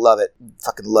 Yeah. Love it.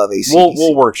 Fucking love AC/DC.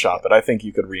 We'll workshop it. I think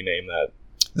you could rename that.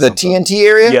 The TNT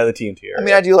area? Yeah, the TNT area. I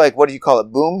mean, I do like, what do you call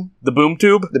it? Boom? The Boom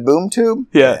Tube? The Boom Tube?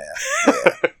 Yeah.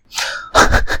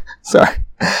 Sorry.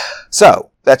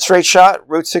 So, that straight shot,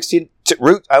 Route 60,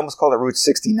 I almost called it Route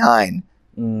 69.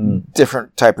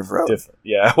 Different type of road. Different.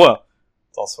 Yeah, well,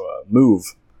 it's also a move.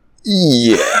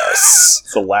 Yes.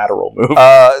 It's a lateral move.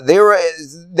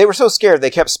 They were so scared they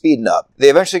kept speeding up. They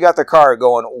eventually got the car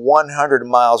going 100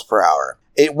 miles per hour.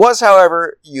 It was,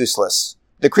 however, useless.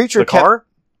 The creature the car?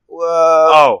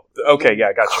 Okay,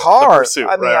 yeah, got you. Car. The pursuit.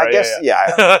 I mean, right, I guess,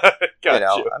 yeah. Got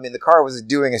you. I mean, the car was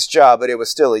doing its job, but it was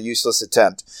still a useless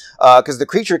attempt because the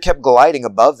creature kept gliding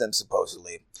above them,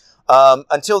 supposedly,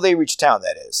 until they reached town.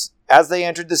 That is, as they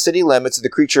entered the city limits, the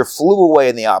creature flew away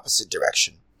in the opposite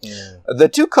direction. Yeah. The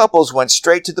two couples went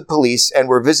straight to the police and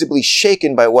were visibly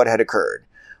shaken by what had occurred.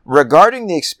 Regarding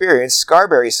the experience,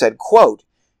 Scarberry said, quote,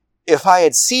 "If I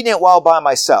had seen it while by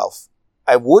myself,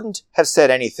 I wouldn't have said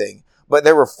anything. But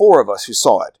there were 4 of us who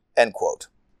saw it," end quote.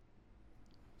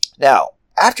 Now,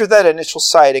 after that initial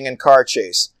sighting and car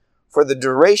chase, for the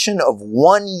duration of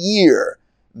 1 year,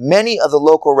 many of the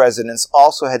local residents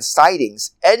also had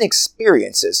sightings and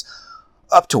experiences,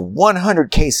 up to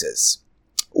 100 cases.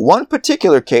 One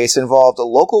particular case involved a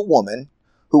local woman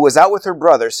who was out with her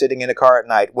brother sitting in a car at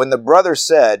night when the brother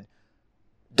said,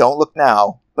 "Don't look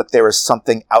now, but there is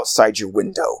something outside your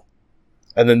window."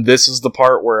 And then this is the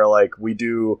part where like we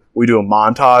do a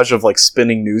montage of like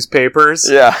spinning newspapers.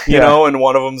 Yeah. You know, and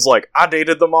one of them's like, "I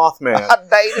dated the Mothman." I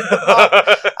dated the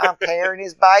Mothman. I'm carrying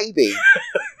his baby.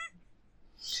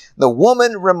 The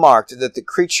woman remarked that the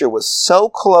creature was so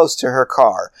close to her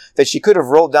car that she could have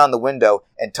rolled down the window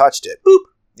and touched it. Boop.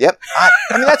 Yep.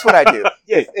 I mean, that's what I do.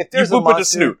 Yeah. If there's a monster, at a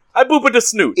snoot. I boop at a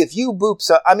snoot. If you boop,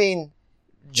 I mean,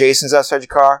 Jason's outside your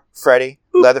car. Freddy,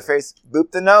 boop. Leatherface,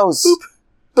 boop the nose. Boop.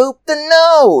 Boop the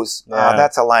nose. Yeah. Oh,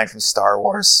 that's a line from Star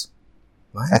Wars.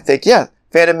 What? I think, yeah.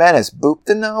 Phantom Menace. Boop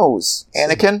the nose.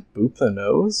 Anakin. Boop the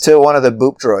nose? To one of the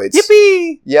boop droids.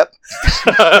 Yippee! Yep.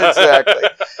 Exactly.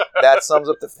 That sums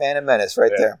up the Phantom Menace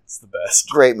right there. It's the best.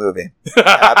 Great movie.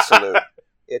 Absolute.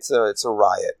 It's a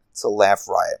riot. It's a laugh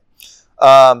riot.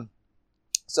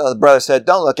 So the brother said,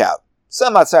 "Don't look out.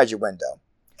 Some outside your window."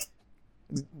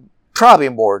 Probably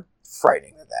more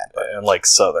frightening than that. But. And like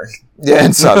Southern. Yeah,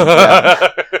 and Southern.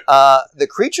 Yeah. The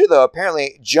creature, though,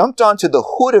 apparently jumped onto the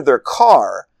hood of their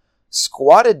car,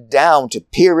 squatted down to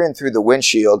peer in through the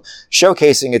windshield,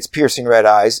 showcasing its piercing red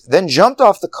eyes, then jumped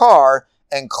off the car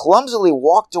and clumsily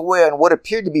walked away on what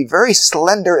appeared to be very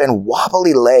slender and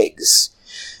wobbly legs.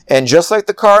 And just like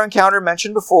the car encounter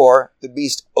mentioned before, the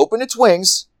beast opened its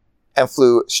wings and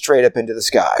flew straight up into the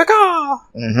sky. Caca!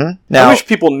 Mm-hmm. Now, I wish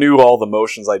people knew all the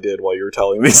motions I did while you were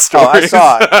telling these stories. Oh, I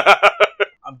saw it.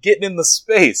 I'm getting in the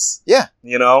space. Yeah.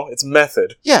 You know, it's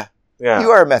method. Yeah. Yeah. You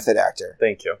are a method actor.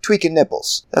 Thank you. Tweaking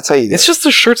nipples. That's how you do it. It's just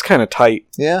the shirt's kind of tight.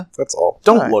 Yeah? That's all.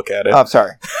 Don't look at it. Oh, I'm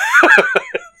sorry.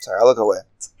 Sorry, I'll look away.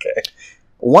 It's okay.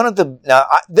 One of the... Now,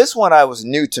 this one was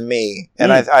new to me,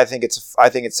 and I think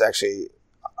it's actually...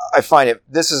 I find it...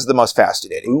 This is the most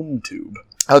fascinating. Boom tube.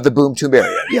 Oh, the boom tube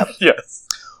area. Yep. Yes.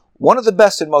 One of the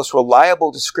best and most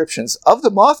reliable descriptions of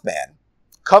the Mothman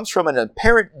comes from an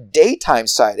apparent daytime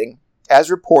sighting as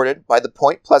reported by the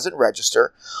Point Pleasant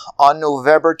Register on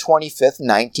November 25th,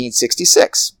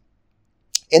 1966.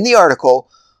 In the article,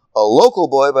 a local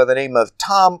boy by the name of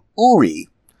Tom Uri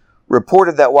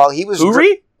reported that while he was...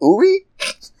 Uri? Uri?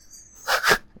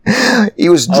 He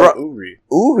was drunk... Uri.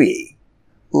 Uri.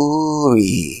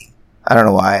 Uri. I don't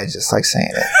know why, I just like saying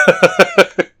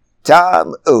it.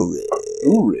 Tom Uri.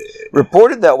 Uri.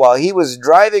 Reported that while he was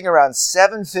driving around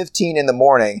 7:15 in the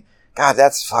morning... God,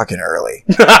 that's fucking early.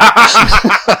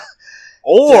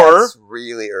 Or... That's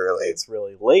really early. It's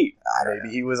really late. Maybe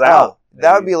he was out. Maybe,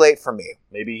 that would be late for me.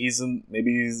 Maybe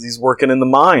he's working in the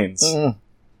mines. Mm.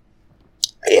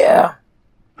 Yeah.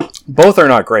 Both are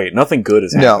not great. Nothing good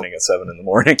is happening at 7 in the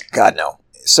morning. God, no.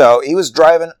 So he was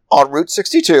driving on Route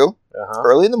 62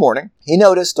 early in the morning, he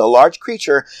noticed a large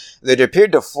creature that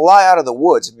appeared to fly out of the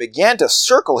woods and began to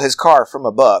circle his car from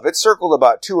above. It circled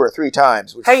about 2 or 3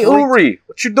 times. Hey, Uri,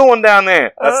 what you doing down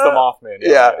there? That's the Mothman.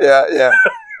 Yeah.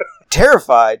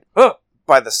 Terrified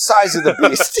by the size of the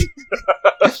beast,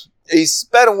 he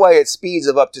sped away at speeds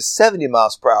of up to 70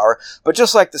 miles per hour, but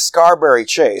just like the Scarberry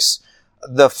chase,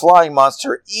 the flying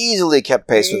monster easily kept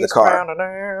pace with the car.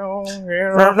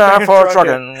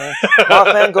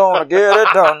 Mothman gonna get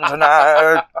it done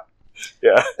tonight.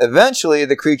 Yeah. Eventually,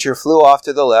 the creature flew off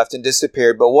to the left and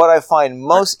disappeared, but what I find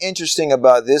most interesting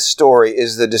about this story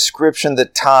is the description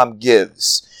that Tom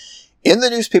gives. In the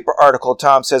newspaper article,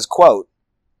 Tom says, quote,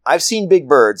 "I've seen big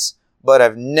birds, but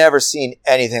I've never seen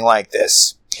anything like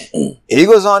this." He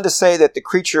goes on to say that the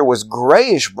creature was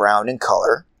grayish-brown in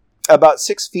color, about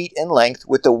 6 feet in length,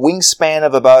 with a wingspan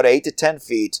of about 8 to 10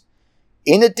 feet.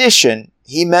 In addition,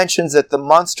 he mentions that the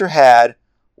monster had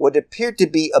what appeared to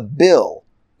be a bill,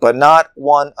 but not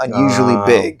one unusually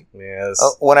big. Yes.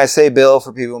 When I say bill,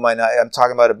 for people who might not, I'm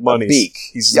talking about a beak.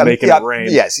 He's making it rain.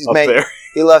 Yes, he's making there.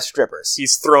 He loves strippers.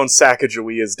 He's throwing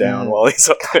Sacagaweas down while he's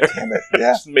up there. Damn it.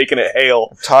 Yeah. Just making it hail.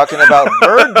 I'm talking about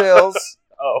bird bills.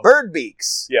 Bird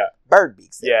beaks. Yeah. Bird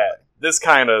beaks. Yeah. This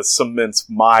kind of cements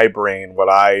my brain what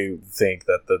I think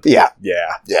that the... Yeah.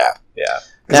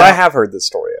 Because I have heard this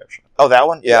story, actually. Oh, that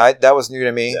one? Yeah, that was new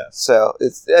to me. Yeah. So,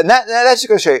 that just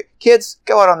goes to show you, kids,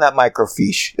 go out on that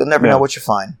microfiche. You'll never know what you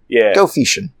find. Yeah. Go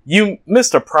fishing. You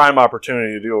missed a prime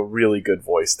opportunity to do a really good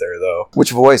voice there, though. Which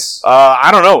voice?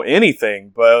 I don't know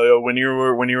anything, but when you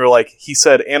were like, he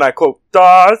said, and I quote,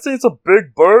 I see it's a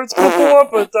big birds before,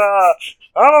 but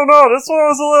I don't know, this one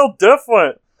was a little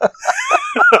different.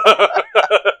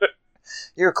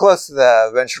 You're close to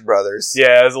the Venture Brothers.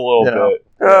 Yeah, it's a little bit.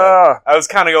 Yeah. I was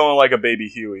kind of going like a Baby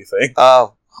Huey thing.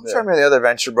 Oh, I'm trying to remember the other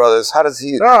Venture Brothers. How does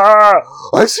he...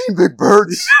 I've seen big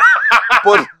birds,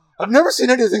 but I've never seen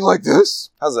anything like this.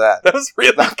 How's that? That was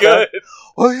really good.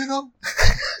 Well, you know...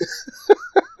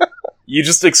 You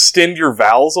just extend your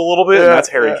vowels a little bit, and that's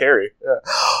Harry Carey. Yeah.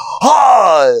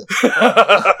 Hi!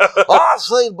 I've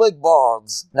seen big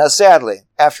birds. Now, sadly,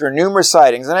 after numerous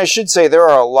sightings, and I should say there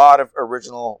are a lot of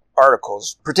original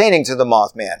articles pertaining to the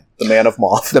Mothman. The Man of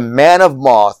Moth. The Man of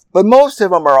Moth. But most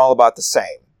of them are all about the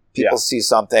same. People see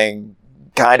something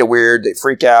kind of weird, they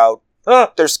freak out,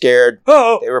 they're scared,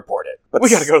 they report it. But we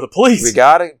gotta go to the police.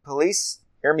 Police,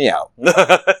 hear me out.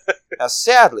 Now,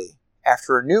 sadly,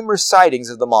 after numerous sightings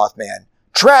of the Mothman,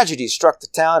 tragedy struck the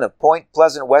town of Point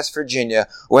Pleasant, West Virginia,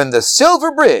 when the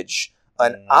Silver Bridge,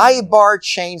 an I-bar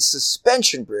chain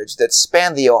suspension bridge that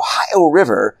spanned the Ohio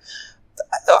River.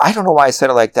 I don't know why I said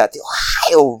it like that. The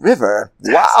Ohio River.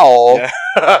 Wow.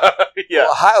 Yeah.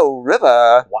 Ohio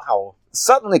River. Wow.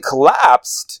 Suddenly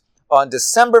collapsed on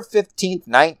December 15th,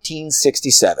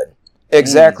 1967.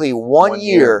 Exactly 1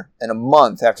 year and a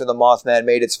month after the Mothman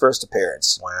made its first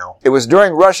appearance. Wow. It was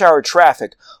during rush hour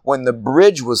traffic when the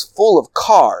bridge was full of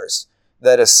cars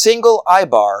that a single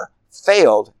I-bar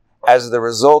failed as the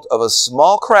result of a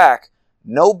small crack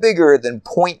no bigger than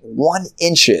 0.1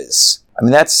 inches. I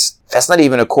mean, that's not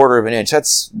even a quarter of an inch.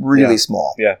 That's really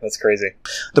small. Yeah, that's crazy.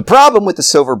 The problem with the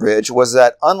Silver Bridge was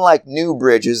that unlike new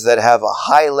bridges that have a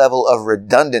high level of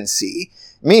redundancy,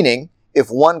 meaning if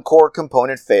one core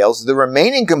component fails, the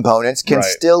remaining components can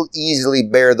still easily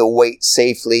bear the weight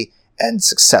safely and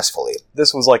successfully.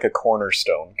 This was like a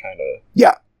cornerstone kind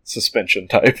of suspension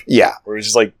type. Yeah. Where it's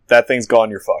just like, that thing's gone,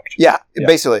 you're fucked. Yeah,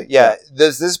 basically. Yeah.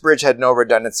 This bridge had no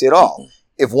redundancy at all.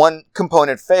 If one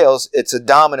component fails, it's a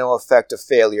domino effect of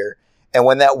failure. And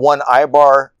when that one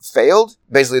I-bar failed,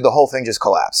 basically the whole thing just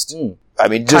collapsed. I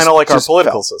mean, kind of like our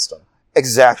political system.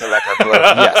 Exactly like our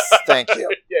political. Yes, thank you.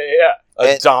 Yeah.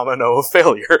 A domino of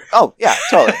failure. Oh, yeah,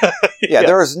 totally. Yeah,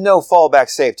 there is no fallback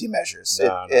safety measures.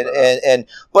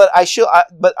 But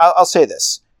I'll say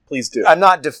this. Please do. I'm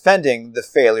not defending the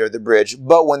failure of the bridge,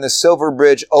 but when the Silver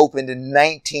Bridge opened in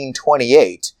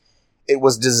 1928, it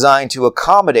was designed to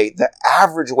accommodate the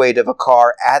average weight of a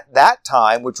car at that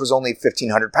time, which was only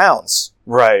 1,500 pounds.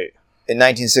 Right. In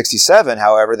 1967,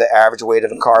 however, the average weight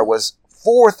of a car was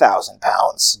 4,000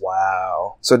 pounds.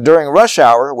 Wow. So during rush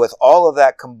hour, with all of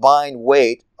that combined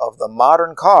weight of the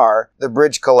modern car, the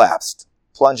bridge collapsed,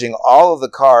 plunging all of the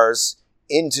cars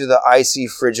into the icy,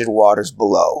 frigid waters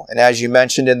below. And as you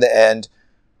mentioned in the end,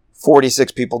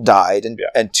 46 people died,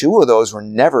 and 2 of those were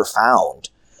never found.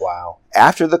 Wow.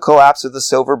 After the collapse of the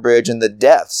Silver Bridge and the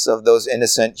deaths of those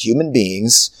innocent human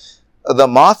beings, the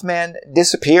Mothman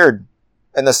disappeared,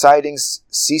 and the sightings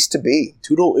ceased to be.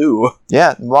 Toodle-oo.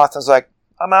 Yeah, the Mothman's like,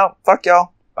 I'm out. Fuck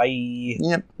y'all. Bye.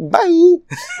 Yeah, bye.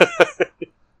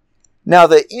 Now,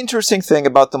 the interesting thing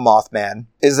about the Mothman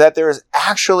is that there is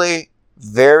actually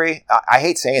I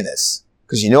hate saying this,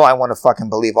 because I want to fucking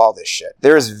believe all this shit.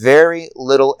 There is very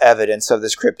little evidence of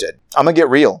this cryptid. I'm going to get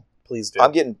real. Please do.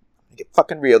 I'm getting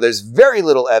fucking real. There's very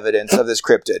little evidence of this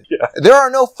cryptid. Yeah. There are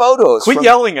no photos. Quit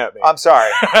yelling at me. I'm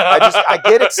sorry. I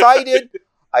get excited.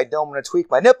 I don't want to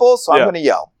tweak my nipples, so I'm going to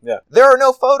yell. Yeah. There are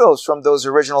no photos from those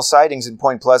original sightings in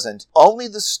Point Pleasant. Only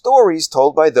the stories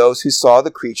told by those who saw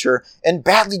the creature and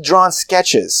badly drawn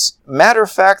sketches. Matter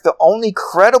of fact, the only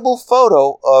credible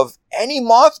photo of any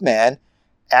Mothman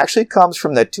actually comes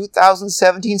from the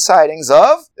 2017 sightings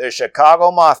of the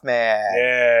Chicago Mothman.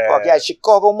 Yeah. Fuck yeah,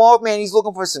 Chicago Mothman. He's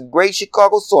looking for some great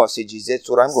Chicago sausages. That's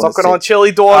what I'm going to say. Sucking on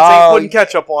chili dogs, ain't putting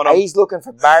ketchup on them. He's looking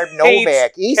for Barb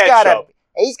Novak. He's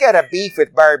got a beef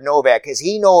with Barb Novak because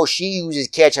he knows she uses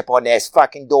ketchup on their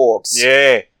fucking dogs.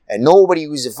 Yeah. And nobody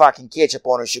uses fucking ketchup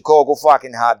on a Chicago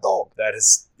fucking hot dog. That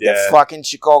is, yeah. That fucking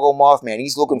Chicago Mothman.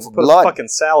 He's looking for put blood. Put a fucking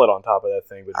salad on top of that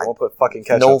thing, but you won't put fucking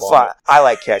ketchup on it. I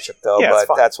like ketchup though, yeah,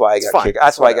 but that's why I got kicked.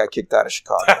 That's why I got kicked out of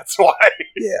Chicago. That's why.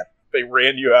 Yeah. They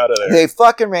ran you out of there. They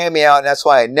fucking ran me out, and that's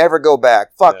why I never go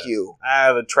back. Fuck you.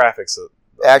 The traffic's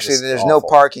actually, there's no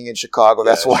parking in Chicago.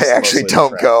 That's why I actually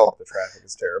don't go. The traffic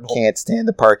is terrible. Can't stand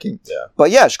the parking. Yeah.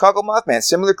 But yeah, Chicago Mothman,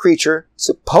 similar creature,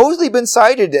 supposedly been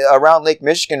sighted around Lake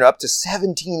Michigan up to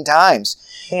 17 times.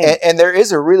 And there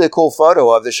is a really cool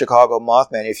photo of the Chicago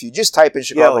Mothman. If you just type in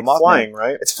Chicago Mothman. Flying,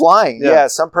 right? It's flying, yeah.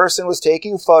 Some person was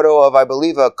taking a photo of, I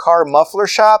believe, a car muffler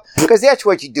shop. Because that's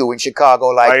what you do in Chicago.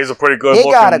 Like, he's a pretty good he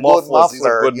got a good muffler.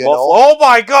 muffler, you know? Oh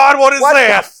my God, what is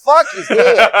that? What the fuck is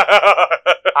that?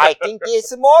 I think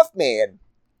it's a Mothman.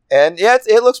 And yeah,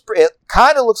 it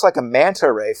kind of looks like a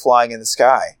manta ray flying in the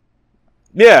sky.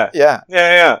 Yeah.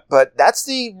 Yeah. But that's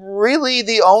really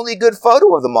the only good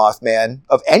photo of the Mothman,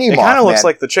 of any Mothman. It kind of looks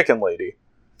like the chicken lady.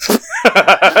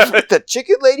 The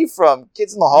chicken lady from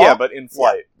Kids in the Hall? Yeah, but in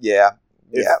flight. Yeah.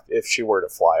 If she were to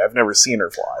fly. I've never seen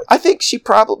her fly. I think she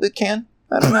probably can.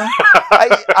 I don't know.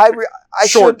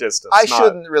 Distance. I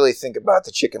shouldn't really think about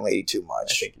the chicken lady too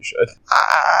much. I think you should.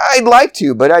 I'd like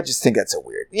to, but I just think that's a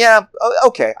weird. Yeah,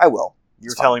 okay, I will.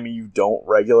 You're telling me you don't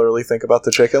regularly think about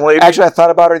the chicken lady? Actually, I thought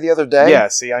about her the other day. Yeah,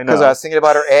 see, I know. Because I was thinking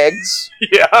about her eggs.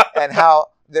 Yeah. And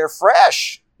how they're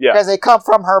fresh. Yeah. Because they come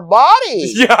from her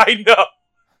body. Yeah, I know.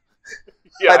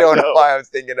 I don't know why I was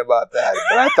thinking about that.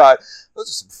 But I thought, those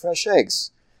are some fresh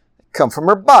eggs. They come from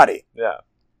her body. Yeah.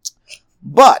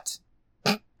 But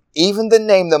even the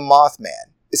name the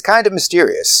Mothman is kind of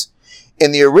mysterious.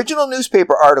 In the original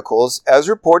newspaper articles, as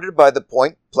reported by the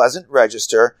Point Pleasant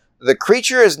Register, the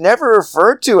creature is never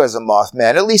referred to as a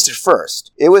Mothman, at least at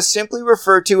first. It was simply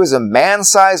referred to as a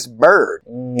man-sized bird.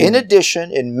 In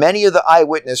addition, in many of the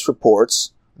eyewitness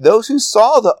reports, those who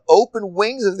saw the open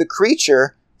wings of the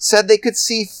creature said they could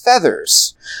see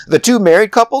feathers. The two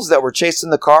married couples that were chased in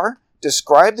the car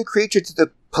described the creature to the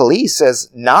police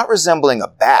as not resembling a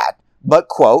bat, but,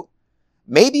 quote,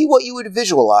 maybe what you would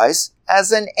visualize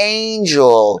as an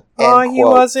angel. He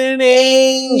was an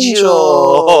angel.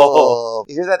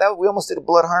 You hear that? We almost did a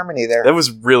blood harmony there. That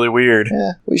was really weird.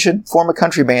 Yeah, we should form a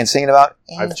country band singing about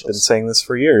angels. I've been saying this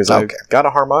for years. Okay. I've got a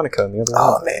harmonica in the other room.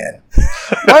 Oh, man.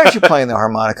 Why aren't you playing the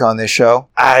harmonica on this show?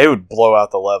 It would blow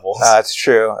out the levels. That's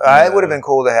true. It would have been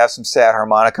cool to have some sad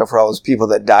harmonica for all those people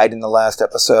that died in the last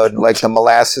episode, like the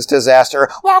molasses disaster.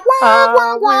 I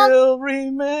will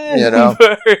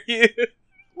remember you.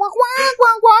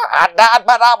 I died,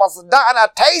 but I was dying a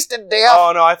tasting death.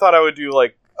 Oh, no, I thought I would do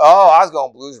like... Oh, I was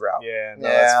going blues route. Yeah, no,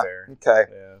 that's fair. Okay.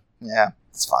 Yeah,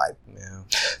 it's fine. Yeah.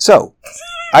 So,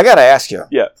 I gotta ask you.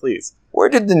 Yeah, please. Where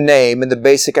did the name and the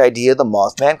basic idea of the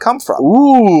Mothman come from?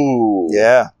 Ooh.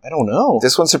 Yeah. I don't know.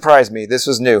 This one surprised me. This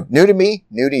was new. New to me,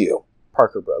 new to you.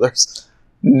 Parker Brothers.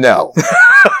 No.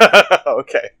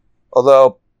 Okay.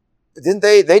 Although, didn't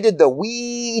they did the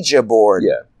Ouija board.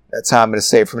 Yeah. That's how I'm going to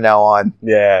say it from now on.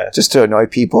 Yeah. Just to annoy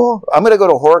people. I'm going to go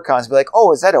to HorrorCons and be like,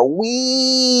 oh, is that a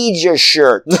Ouija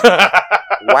shirt?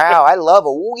 Wow, I love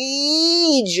a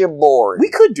Ouija board. We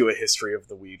could do a history of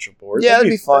the Ouija board. Yeah, that'd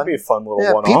be fun. That'd be a fun little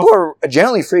one-off. People are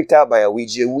generally freaked out by a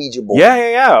Ouija board.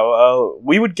 Yeah.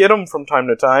 We would get them from time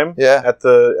to time. Yeah. At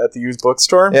the used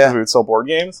bookstore. Yeah. We would sell board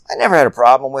games. I never had a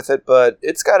problem with it, but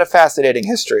it's got a fascinating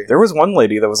history. There was one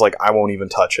lady that was like, I won't even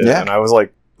touch it. Yeah. And I was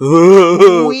like,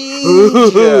 Ouija.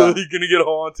 You're gonna get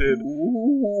haunted.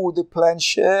 Ooh, the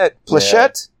planchette.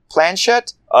 Planchette?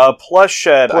 Planchette?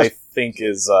 Plushette, I think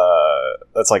is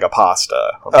that's like a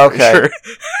pasta. Okay. Sure.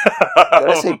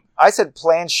 I said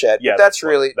planchette. Yeah, but that's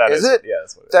really is it? Yeah,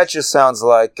 that's what it is. That just sounds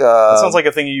like that sounds like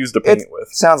a thing you use to paint with.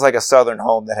 Sounds like a southern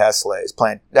home that has sleighs.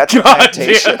 That's a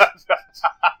plantation.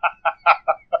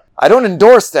 I don't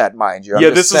endorse that, mind you. I'm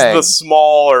just this saying. is the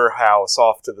smaller house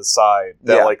off to the side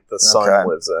that like the son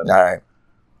lives in. All right.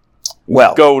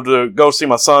 Well, go see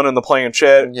my son in the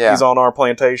planchette. Yeah. He's on our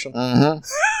plantation. Mm-hmm.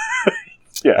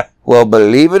 Yeah. Well,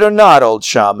 believe it or not, old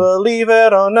chum. Believe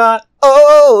it or not,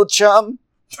 old chum.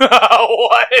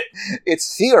 What?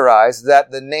 It's theorized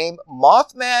that the name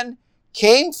Mothman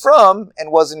came from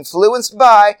and was influenced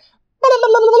by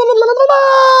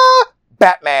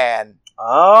Batman.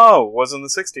 Oh, it was in the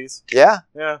 60s. Yeah.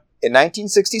 Yeah. In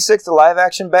 1966, the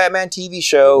live-action Batman TV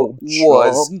show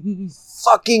was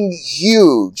fucking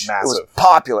huge. Massive. It was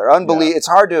popular. Unbelievable. Yeah. It's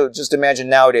hard to just imagine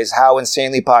nowadays how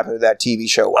insanely popular that TV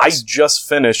show was. I just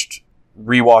finished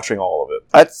rewatching all of it.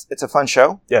 It's a fun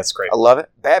show. Yeah, it's great. I love it.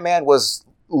 Batman was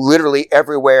literally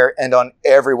everywhere and on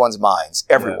everyone's minds.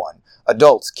 Everyone. Yeah.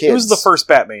 Adults, kids. It was the first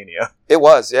Batmania. It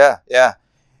was, yeah, yeah.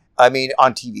 I mean,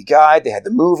 on TV Guide, they had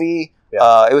the movie.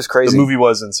 Yeah. It was crazy. The movie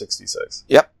was in 66.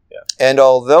 Yep. Yeah. And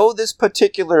although this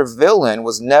particular villain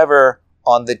was never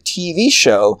on the TV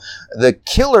show, the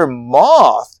Killer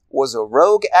Moth was a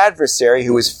rogue adversary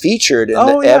who was featured in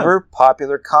the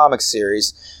ever-popular comic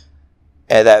series,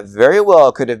 and that very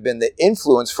well could have been the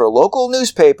influence for local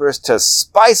newspapers to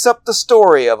spice up the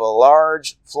story of a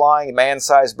large, flying,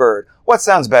 man-sized bird. What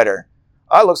sounds better?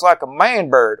 Looks like a man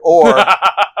bird, or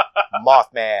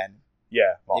Mothman.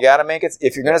 Yeah. Mothman. You gotta make it,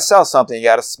 if you're gonna sell something, you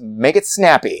gotta make it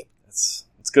snappy. It's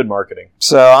good marketing.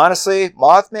 So honestly,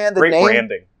 Mothman, the great name,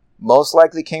 branding. most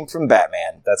likely came from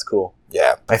Batman. That's cool.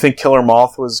 Yeah. I think Killer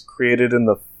Moth was created in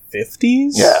the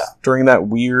 50s? Yeah. During that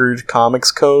weird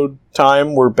comics code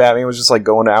time where Batman was just like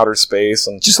going to outer space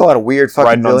and just a lot of weird fucking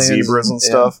riding villains. on zebras and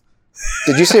stuff.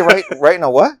 Did you say riding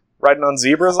on what? Riding on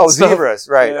zebras and stuff? Zebras,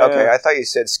 right. Yeah. Okay, I thought you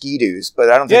said ski-doos, but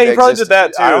I don't think yeah, they you probably existed. did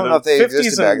that too. I don't know if they 50s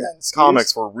existed back then.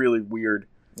 Comics were really weird.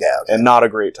 Yeah. Okay. And not a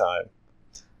great time.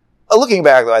 Looking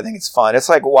back, though, I think it's fun. It's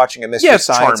like watching a Mystery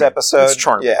Science charming. episode. It's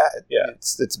charming. Yeah.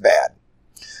 It's bad.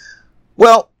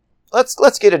 Well,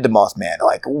 let's get into Mothman.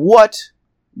 Like, what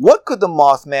could the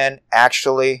Mothman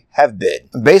actually have been?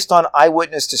 Based on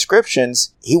eyewitness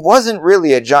descriptions, he wasn't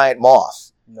really a giant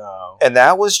moth. No. And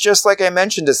that was just, like I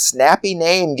mentioned, a snappy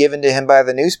name given to him by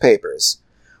the newspapers.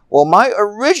 Well, my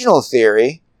original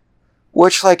theory,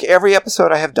 which, like every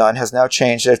episode I have done, has now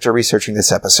changed after researching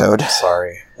this episode.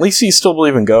 Sorry. At least you still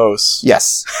believe in ghosts.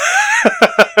 Yes.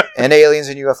 And aliens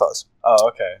and UFOs. Oh,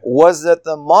 okay. Was that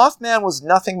the Mothman was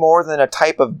nothing more than a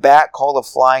type of bat called a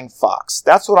flying fox.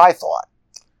 That's what I thought.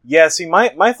 Yeah, see,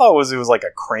 my thought was it was like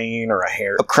a crane or a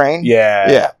hare. A crane?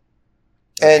 Yeah. Yeah.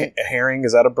 And a herring,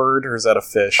 is that a bird or is that a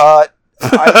fish? I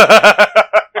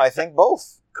think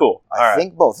both. Cool. I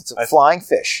think both. It's a flying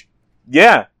fish.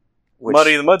 Yeah.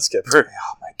 Muddy the Mud Skipper.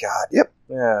 Oh my god. Yep.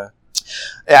 Yeah.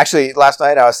 Actually, last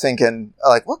night I was thinking,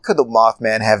 like, what could the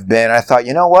Mothman have been? I thought,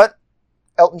 you know what?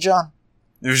 Elton John.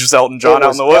 It was just Elton John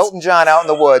out in the woods? Elton John out in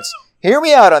the woods. Hear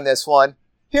me out on this one.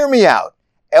 Hear me out.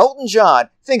 Elton John,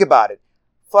 think about it.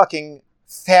 Fucking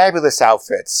fabulous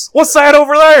outfits. What's that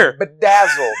over there?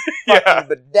 Bedazzled. Fucking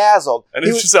bedazzled. And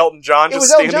it's just Elton John just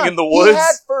standing in the woods? He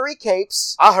had furry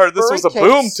capes. I heard this was a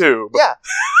boom tube. Yeah.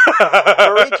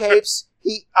 Furry capes.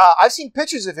 I've seen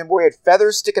pictures of him where he had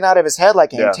feathers sticking out of his head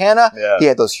like antenna. Yeah. He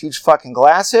had those huge fucking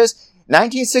glasses.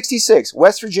 1966,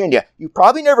 West Virginia. You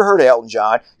probably never heard of Elton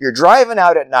John. You're driving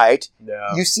out at night.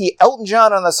 Yeah. You see Elton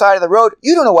John on the side of the road.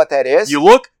 You don't know what that is. You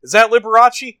look. Is that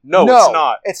Liberace? No, it's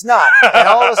not. It's not. And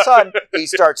all of a sudden, he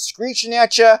starts screeching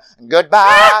at you.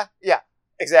 Goodbye. Yeah,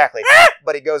 exactly.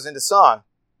 But he goes into song.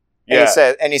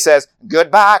 And he says,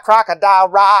 goodbye, Crocodile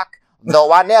Rock.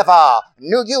 Though I never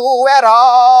knew you at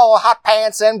all, hot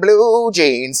pants and blue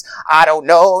jeans. I don't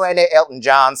know any Elton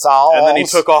John songs. And then he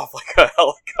took off like a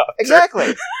helicopter.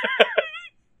 Exactly.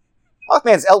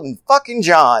 Mothman's Elton fucking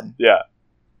John. Yeah.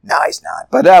 No, he's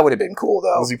not. But that would have been cool,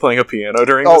 though. Was he playing a piano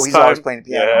during this time? Oh, he's always playing the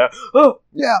piano. Yeah. Oh.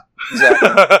 Yeah, exactly.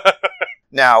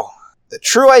 Now, the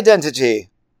true identity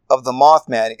of the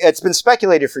Mothman, it's been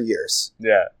speculated for years.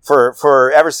 Yeah.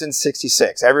 For ever since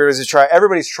 66.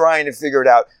 Everybody's trying to figure it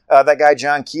out. That guy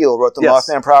John Keel wrote the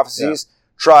Mothman Prophecies,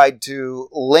 tried to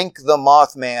link the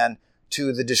Mothman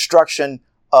to the destruction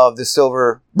of the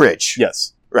Silver Bridge.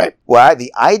 Yes. Right. Well,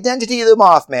 the identity of the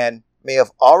Mothman may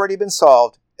have already been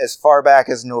solved as far back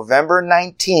as November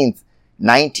 19th,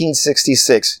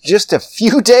 1966, just a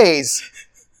few days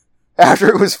after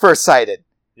it was first sighted.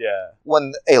 Yeah.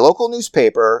 When a local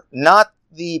newspaper, not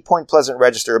the Point Pleasant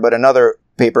Register, but another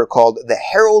paper called the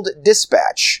Herald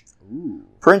Dispatch,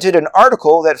 printed an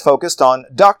article that focused on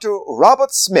Dr.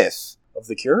 Robert Smith. Of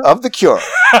the Cure? Of the Cure.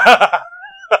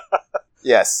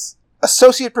 Yes.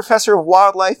 Associate Professor of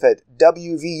Wildlife at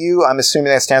WVU. I'm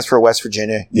assuming that stands for West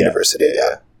Virginia University.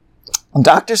 Yeah.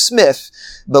 Dr. Smith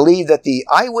believed that the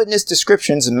eyewitness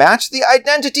descriptions matched the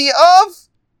identity of,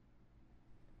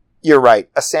 you're right,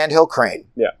 a sandhill crane.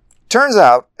 Yeah. Turns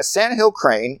out, a sandhill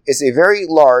crane is a very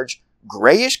large,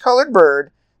 grayish-colored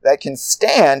bird that can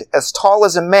stand as tall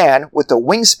as a man with a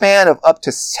wingspan of up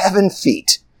to 7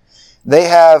 feet. They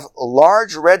have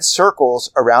large red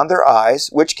circles around their eyes,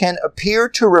 which can appear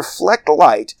to reflect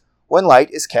light when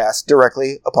light is cast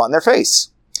directly upon their face.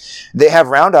 They have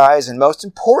round eyes, and most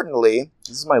importantly...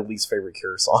 This is my least favorite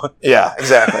Cure song. Yeah,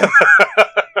 exactly.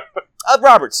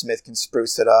 Robert Smith can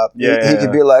spruce it up. He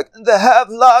could be like, they have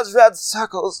large red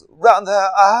circles around their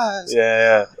eyes.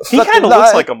 Yeah. He kind of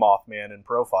looks like a Mothman in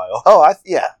profile. Oh, I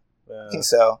think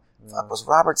so. Fuck, was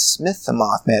Robert Smith the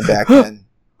Mothman back then?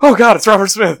 Oh God, it's Robert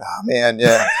Smith. Oh man,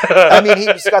 yeah. I mean,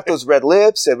 he's got those red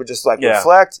lips that would just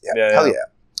reflect. Hell yeah.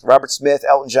 Robert Smith,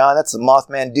 Elton John, that's the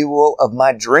Mothman duo of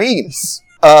my dreams.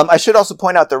 I should also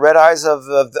point out the red eyes of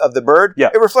the bird. Yeah.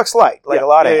 It reflects light, like a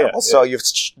lot of animals. So you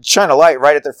shine a light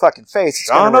right at their fucking face. It's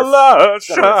going to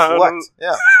reflect.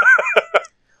 Yeah.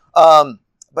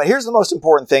 But here's the most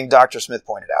important thing Dr. Smith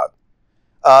pointed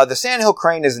out. The sandhill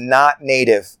crane is not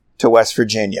native to West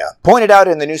Virginia. Pointed out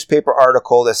in the newspaper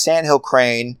article, the sandhill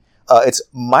crane, its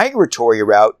migratory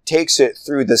route takes it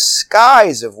through the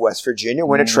skies of West Virginia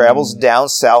when it travels down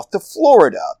south to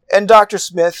Florida. And Dr.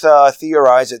 Smith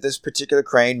theorized that this particular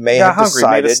crane may have decided... Got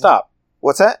hungry, made a stop.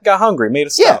 What's that? Got hungry, made a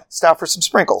stop. Yeah, stop for some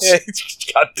sprinkles. Yeah,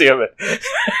 God damn it.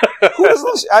 Who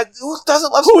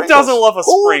doesn't love sprinkles? Who doesn't love a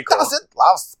sprinkle? Who doesn't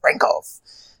love sprinkles?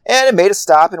 And it made a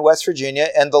stop in West Virginia,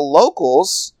 and the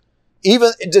locals...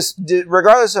 Even just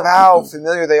regardless of how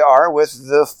familiar they are with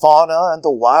the fauna and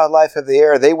the wildlife of the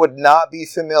area, they would not be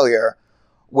familiar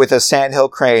with a sandhill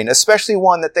crane, especially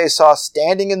one that they saw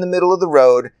standing in the middle of the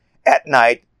road at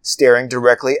night, staring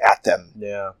directly at them.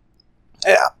 Yeah.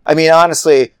 I mean,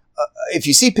 honestly, if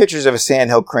you see pictures of a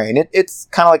sandhill crane, it's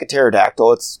kind of like a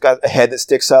pterodactyl. It's got a head that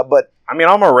sticks up, but... I mean,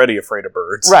 I'm already afraid of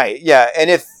birds. Right, yeah. And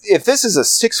if this is a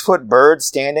 6-foot bird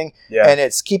standing and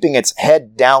it's keeping its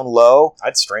head down low...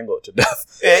 I'd strangle it to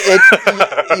death.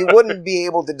 You wouldn't be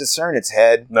able to discern its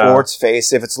head or its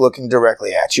face if it's looking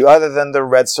directly at you, other than the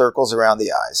red circles around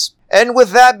the eyes. And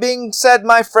with that being said,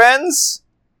 my friends,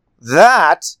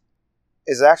 that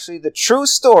is actually the true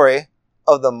story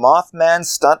of the Mothman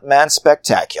Stuntman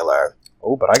Spectacular.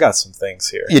 Oh, but I got some things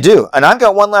here. You do. And I've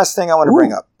got one last thing I want to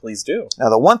bring up. Please do. Now,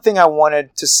 the one thing I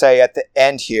wanted to say at the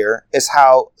end here is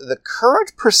how the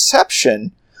current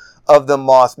perception of the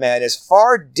Mothman is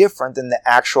far different than the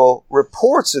actual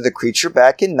reports of the creature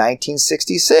back in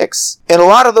 1966. In a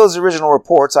lot of those original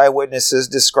reports, eyewitnesses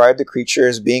described the creature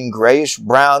as being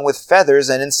grayish-brown with feathers,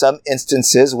 and in some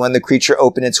instances, when the creature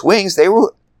opened its wings, they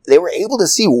were able to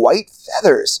see white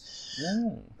feathers.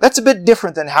 That's a bit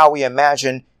different than how we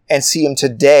imagine and see him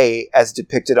today as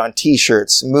depicted on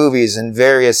t-shirts, movies, and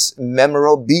various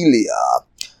memorabilia.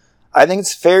 I think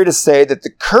it's fair to say that the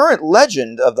current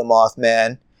legend of the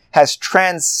Mothman has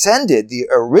transcended the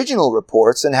original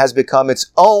reports and has become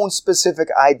its own specific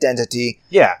identity.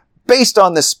 Yeah. Based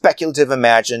on the speculative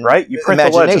imagination. Right? You print the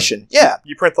legend. Yeah.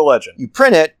 You print the legend. You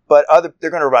print it, but they're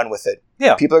going to run with it.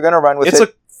 Yeah. People are going to run with it. It's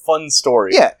a fun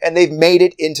story. Yeah, and they've made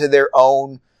it into their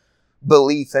own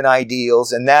belief and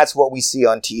ideals, and that's what we see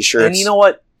on t-shirts. And you know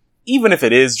what? Even if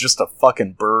it is just a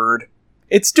fucking bird,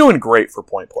 it's doing great for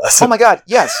Point Pleasant. Oh my God,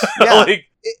 yes. Yeah.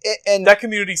 And that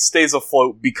community stays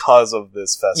afloat because of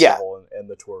this festival and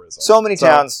the tourism. So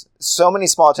many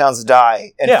small towns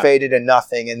die and fade into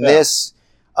nothing, and this,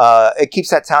 it keeps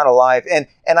that town alive. And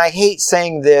I hate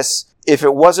saying this, if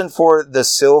it wasn't for the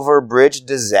Silver Bridge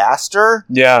disaster,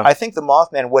 I think the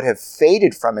Mothman would have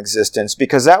faded from existence,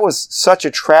 because that was such a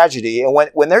tragedy. And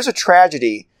when there's a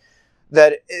tragedy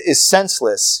that is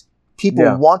senseless,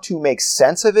 people want to make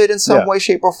sense of it in some way,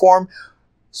 shape, or form.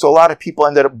 So a lot of people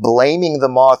ended up blaming the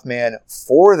Mothman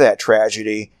for that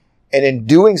tragedy. And in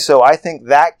doing so, I think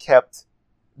that kept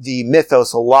the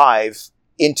mythos alive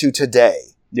into today.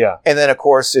 Yeah. And then, of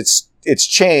course, it's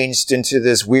changed into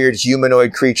this weird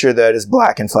humanoid creature that is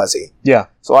black and fuzzy. Yeah.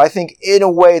 So I think, in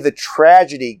a way, the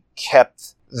tragedy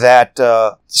kept that,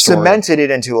 cemented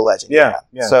it into a legend. Yeah.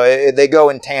 So they go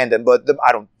in tandem, but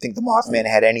I don't think the Mothman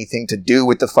had anything to do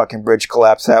with the fucking bridge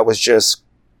collapse. That was just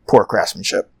poor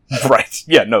craftsmanship. Right.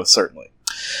 Yeah, no, certainly.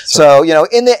 So,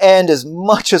 in the end, as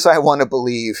much as I want to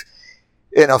believe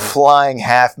in a flying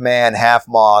half man, half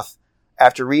moth,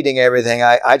 after reading everything,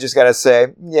 I just got to say,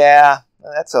 yeah,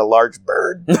 that's a large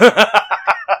bird.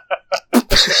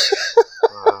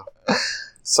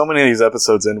 So many of these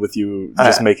episodes end with you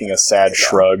just making a sad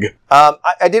shrug.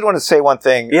 I did want to say one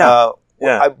thing.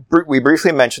 We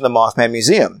briefly mentioned the Mothman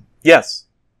Museum. Yes.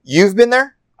 You've been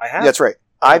there? I have. That's right.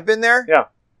 I've been there. Yeah.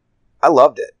 I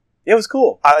loved it. It was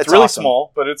cool. It's really awesome.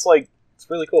 small, but it's like, it's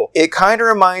really cool. It kind of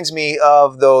reminds me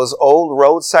of those old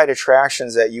roadside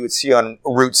attractions that you would see on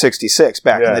Route 66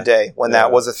 back in the day when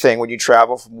that was a thing. When you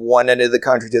travel from one end of the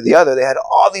country to the other, they had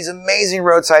all these amazing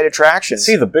roadside attractions.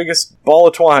 See the biggest ball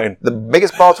of twine. The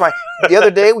biggest ball of twine. The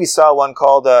other day we saw one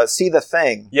called See the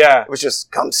Thing. Yeah. It was just,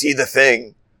 come see the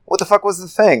thing. What the fuck was the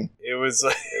thing? It was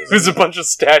a bunch of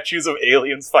statues of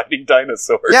aliens fighting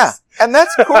dinosaurs. Yeah, and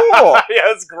that's cool. Yeah,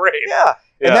 it's great. Yeah.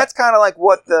 And that's kind of like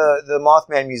what the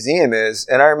Mothman Museum is.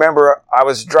 And I remember I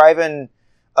was driving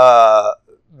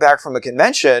back from a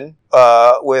convention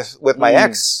with my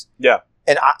ex. Yeah.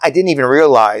 And I didn't even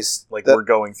realize... we're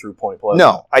going through Point Pleasant.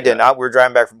 No, I didn't. We were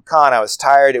driving back from con. I was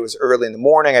tired. It was early in the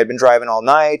morning. I'd been driving all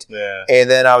night. Yeah. And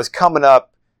then I was coming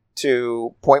up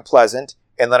to Point Pleasant.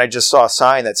 And then I just saw a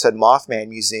sign that said Mothman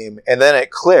Museum, and then it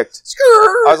clicked.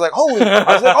 I was like,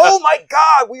 oh my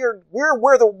God, we're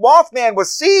where the Mothman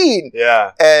was seen.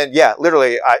 Yeah. And yeah,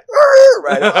 literally, I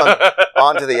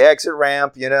onto the exit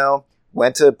ramp,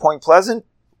 went to Point Pleasant,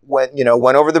 went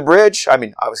over the bridge. I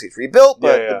mean, obviously it's rebuilt,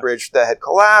 but the bridge that had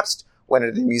collapsed, went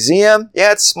into the museum.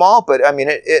 Yeah, it's small, but I mean,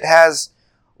 it has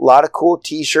a lot of cool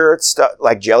T-shirts, stuff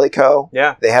like Jellicoe.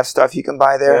 Yeah, they have stuff you can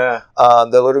buy there. Yeah.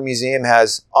 The little museum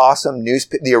has awesome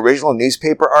the original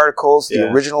newspaper articles, the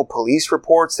original police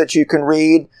reports that you can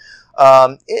read.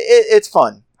 It's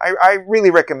fun. I really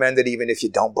recommend it, even if you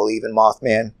don't believe in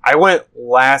Mothman. I went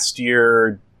last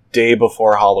year, day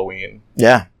before Halloween.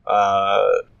 Yeah.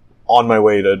 On my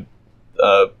way to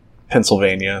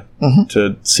Pennsylvania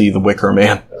to see the Wicker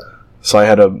Man. So I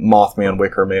had a Mothman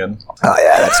Wicker Man. Oh,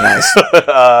 yeah, that's nice.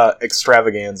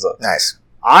 Extravaganza. Nice.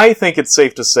 I think it's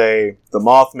safe to say the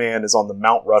Mothman is on the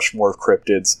Mount Rushmore of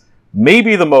cryptids.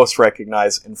 Maybe the most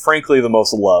recognized, and frankly the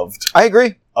most loved. I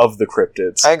agree. Of the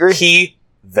cryptids. I agree.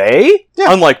 They,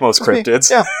 unlike most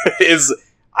cryptids, is...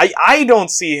 I don't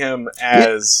see him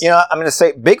as... I'm going to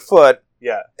say Bigfoot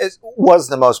was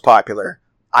the most popular.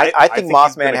 I think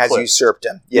Mothman has usurped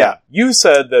him. Yeah. You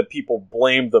said that people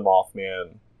blamed the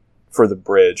Mothman for the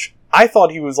bridge. I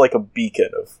thought he was like a beacon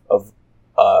of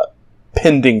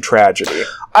pending tragedy.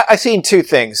 I've seen two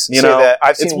things.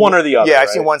 It's one or the other. Yeah, I've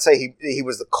seen one say he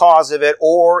was the cause of it,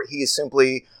 or he's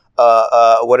simply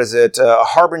a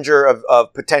harbinger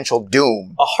of potential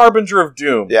doom. A harbinger of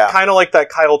doom. Yeah, kind of like that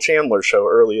Kyle Chandler show,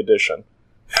 Early Edition,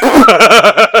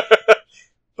 but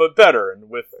better and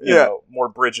with more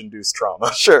bridge-induced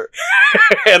trauma. Sure.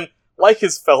 And like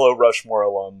his fellow Rushmore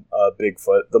alum,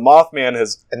 Bigfoot, the Mothman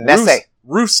has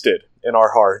roosted in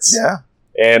our hearts. Yeah.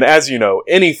 And as you know,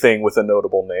 anything with a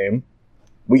notable name,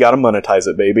 we gotta monetize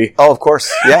it, baby. Oh, of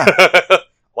course. Yeah.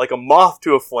 Like a moth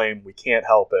to a flame, we can't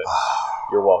help it.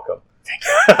 You're welcome. Thank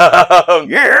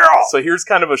you. Yeah! So here's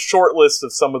kind of a short list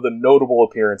of some of the notable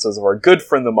appearances of our good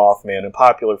friend the Mothman in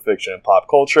popular fiction and pop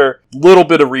culture. Little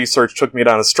bit of research took me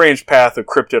down a strange path of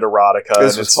cryptid erotica.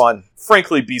 This was fun.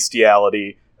 Frankly,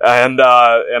 bestiality. And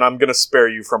I'm going to spare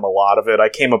you from a lot of it. I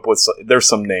came up with... There's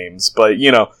some names, but,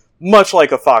 much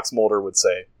like a Fox Mulder would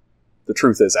say, the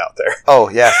truth is out there.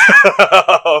 Oh, yeah.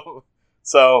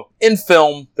 So, in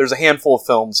film, there's a handful of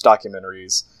films,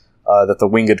 documentaries, that the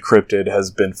Winged Cryptid has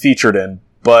been featured in.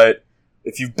 But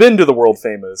if you've been to the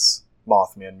world-famous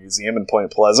Mothman Museum in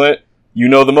Point Pleasant, you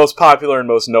know the most popular and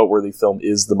most noteworthy film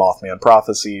is The Mothman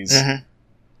Prophecies. Mm-hmm.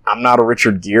 I'm not a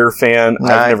Richard Gere fan.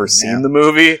 I've never seen the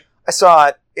movie. I saw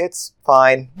it. It's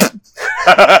fine.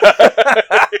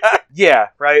 Yeah,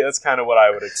 right? That's kind of what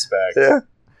I would expect. Yeah.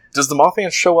 Does the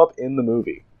Mothman show up in the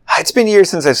movie? It's been years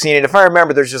since I've seen it. If I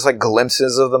remember, there's just like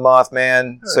glimpses of the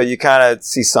Mothman, so you kind of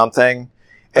see something.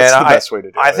 That's the best way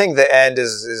to do it. I think the end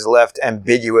is left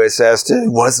ambiguous as to,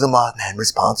 was the Mothman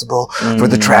responsible for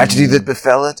the tragedy that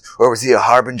befell it, or was he a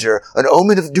harbinger, an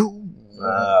omen of doom?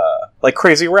 Like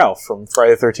Crazy Ralph from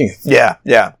Friday the 13th.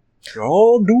 Yeah.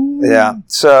 Oh, doom. Yeah.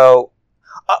 So...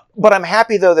 but I'm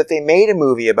happy, though, that they made a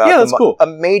movie about cool. A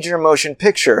major motion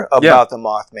picture about the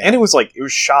Mothman. And it was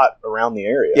shot around the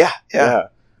area. Yeah.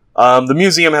 The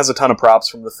museum has a ton of props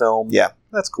from the film. Yeah.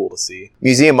 That's cool to see.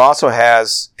 Museum also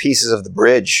has pieces of the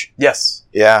bridge. Yes.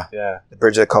 Yeah. The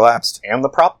bridge that collapsed. And the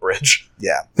prop bridge.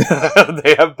 Yeah.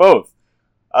 They have both.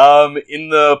 In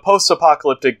the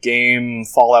post-apocalyptic game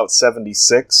Fallout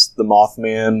 76, the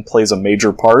Mothman plays a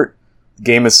major part. The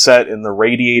game is set in the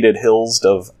radiated hills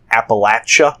of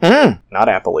Appalachia, not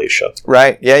Appalachia.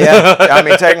 Right, yeah. I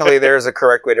mean, technically, there's a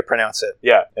correct way to pronounce it.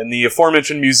 Yeah, and the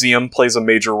aforementioned museum plays a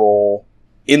major role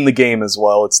in the game as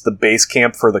well. It's the base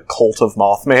camp for the Cult of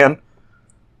Mothman,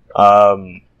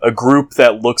 a group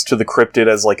that looks to the cryptid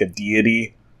as like a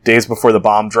deity days before the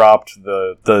bomb dropped,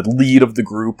 the lead of the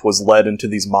group was led into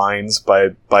these mines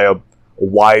by a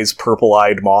wise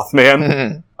purple-eyed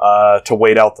Mothman to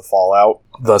wait out the fallout,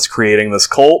 thus creating this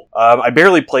cult. I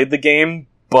barely played the game,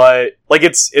 but like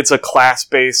it's a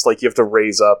class-based, like you have to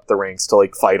raise up the ranks to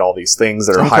like fight all these things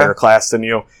that are higher class than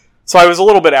you. So I was a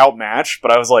little bit outmatched,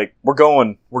 but I was like, we're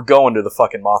going to the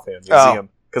fucking Mothman Museum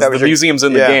because the museum's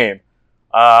in the game.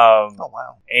 Oh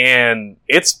wow! And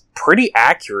it's pretty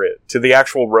accurate to the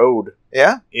actual road.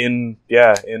 Yeah. In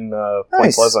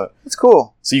Point Pleasant. That's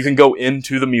cool. So you can go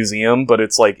into the museum, but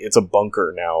it's a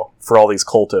bunker now for all these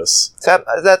cultists.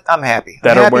 That I'm happy.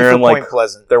 That I'm are happy wearing for Point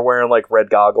Pleasant. They're wearing like red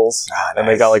goggles, and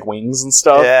they got like wings and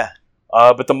stuff. Yeah.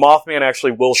 But the Mothman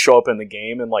actually will show up in the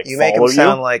game and like you follow make him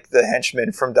sound like the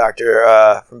henchman from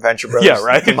from Venture Bros. Yeah,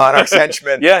 right. Monarch's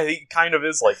henchman. Yeah, he kind of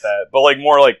is like that, but like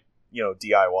more like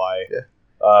DIY. Yeah.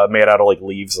 Made out of like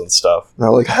leaves and stuff.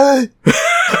 They're like, hey.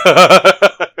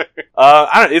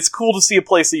 It's cool to see a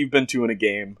place that you've been to in a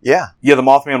game. Yeah. Yeah, the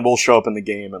Mothman will show up in the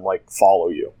game and like follow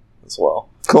you as well.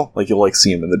 Cool. Like you'll like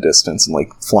see him in the distance and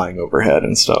like flying overhead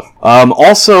and stuff.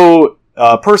 Also,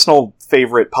 personal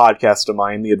favorite podcast of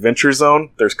mine, The Adventure Zone.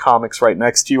 There's comics right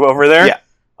next to you over there. Yeah.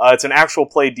 It's an actual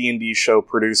play D&D show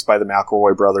produced by the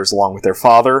McElroy brothers along with their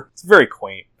father. It's very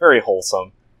quaint, very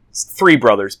wholesome. It's 3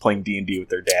 brothers playing D&D with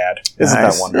their dad. Isn't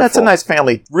that wonderful? That's a nice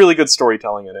family. Really good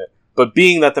storytelling in it. But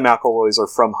being that the McElroys are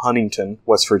from Huntington,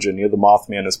 West Virginia, the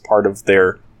Mothman is part of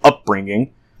their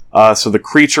upbringing. So the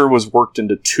creature was worked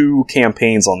into 2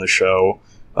 campaigns on the show.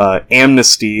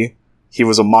 Amnesty, he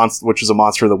was a monster, which is a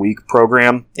Monster of the Week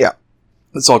program. Yeah.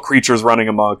 It's all creatures running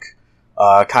amok,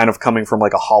 kind of coming from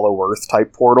like a Hollow Earth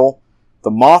type portal.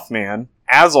 The Mothman,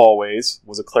 as always,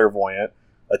 was a clairvoyant,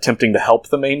 attempting to help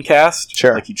the main cast.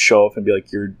 Sure. Like he'd show up and be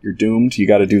like, you're doomed, you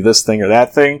gotta do this thing or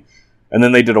that thing. And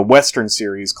then they did a Western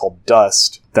series called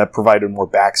Dust that provided more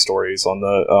backstories on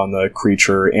the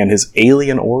creature and his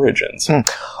alien origins.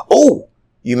 Oh,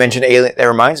 you mentioned alien. That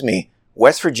reminds me,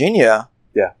 West Virginia.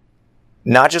 Yeah.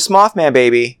 Not just Mothman,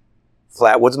 baby.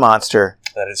 Flatwoods Monster.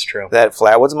 That is true. That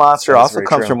Flatwoods Monster also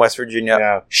comes from West Virginia.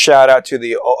 Yeah. Shout out to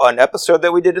an episode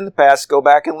that we did in the past. Go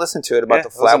back and listen to it about the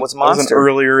Flatwoods Monster. That was an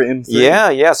earlier in.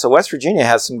 Yeah. So West Virginia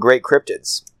has some great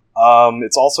cryptids.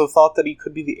 It's also thought that he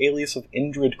could be the alias of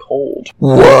Indrid Cold.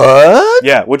 What?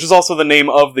 Yeah, which is also the name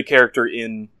of the character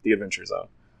in The Adventure Zone.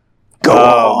 Go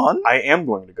on. I am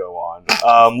going to go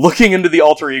on. Looking into the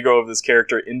alter ego of this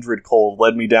character, Indrid Cold,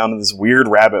 led me down to this weird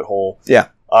rabbit hole. Yeah.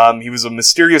 He was a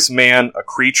mysterious man, a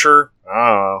creature. I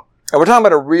don't know. And we're talking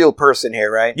about a real person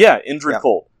here, right? Yeah, Indrid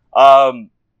Cold.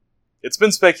 It's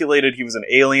been speculated he was an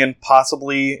alien,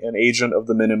 possibly an agent of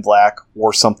the Men in Black,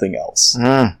 or something else.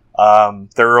 There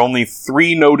are only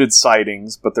 3 noted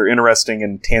sightings, but they're interesting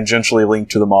and tangentially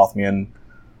linked to the Mothman,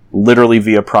 literally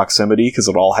via proximity, because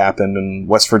it all happened in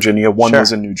West Virginia. One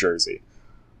was in New Jersey.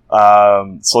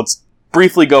 So let's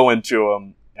briefly go into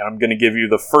them, and I'm going to give you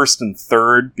the first and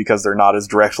third, because they're not as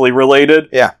directly related.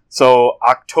 Yeah. So,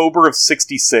 October of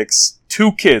 1966,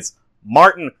 2 kids,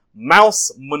 Martin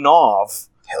Mouse Manov.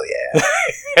 Hell yeah.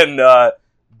 And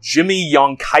Jimmy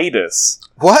Yonkitis.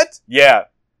 What? Yeah.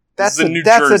 That's a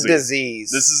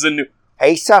disease. This is a new...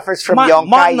 He suffers from Martin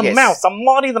Yonkitis. the Mouse. I'm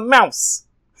Marty the Mouse.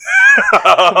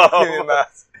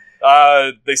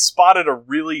 They spotted a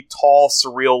really tall,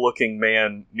 surreal-looking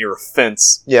man near a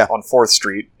fence on 4th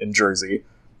Street in Jersey.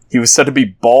 He was said to be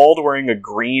bald, wearing a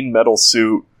green metal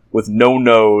suit with no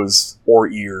nose or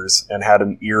ears, and had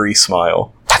an eerie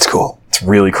smile. That's cool. It's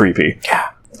really creepy. Yeah.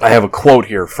 I have a quote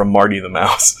here from Marty the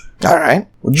Mouse. All right.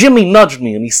 Well, Jimmy nudged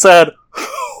me, and he said...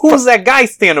 Who's that guy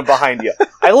standing behind you?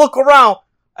 I look around,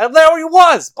 and there he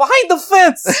was, behind the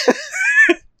fence.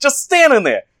 Just standing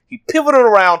there. He pivoted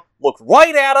around, looked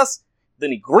right at us, then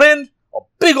he grinned, a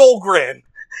big old grin.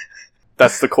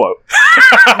 That's the quote.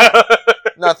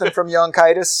 Nothing from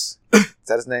Yonkitis? Is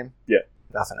that his name? Yeah.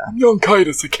 Nothing. I'm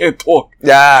Yonkitis, I can't talk.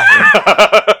 Yeah.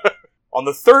 On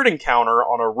the 3rd encounter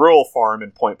on a rural farm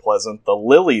in Point Pleasant, the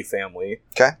Lilly family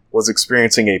was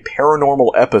experiencing a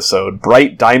paranormal episode.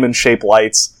 Bright diamond-shaped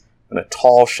lights and a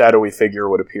tall, shadowy figure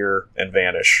would appear and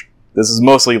vanish. This is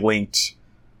mostly linked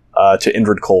to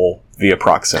Indrid Cole via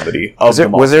proximity. Was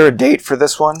there a date for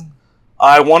this one?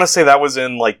 I want to say that was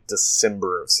in like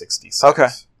December of 1966. Okay.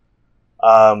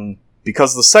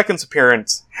 Because the second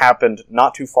appearance happened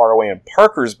not too far away in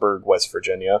Parkersburg, West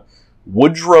Virginia.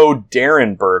 Woodrow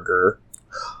Derenberger.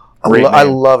 I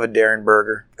love a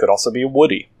Derenberger. Could also be a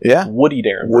Woody. Yeah. Woody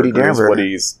Derenberger is what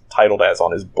he's titled as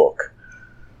on his book.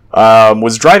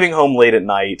 Was driving home late at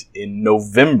night in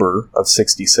November of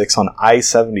 1966 on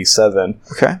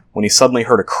I-77 when he suddenly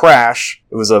heard a crash.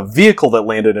 It was a vehicle that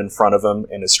landed in front of him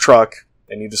in his truck,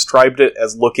 and he described it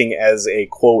as looking as a,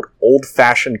 quote,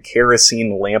 old-fashioned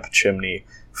kerosene lamp chimney,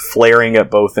 flaring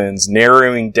at both ends,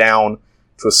 narrowing down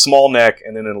to a small neck,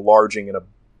 and then enlarging in a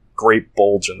great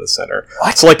bulge in the center.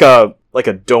 What? It's like a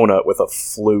donut with a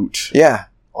flute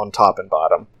on top and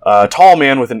bottom. A tall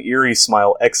man with an eerie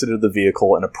smile exited the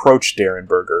vehicle and approached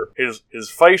Derenberger. His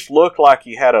face looked like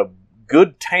he had a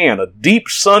good tan, a deep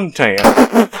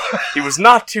suntan. He was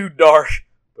not too dark,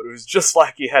 but it was just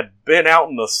like he had been out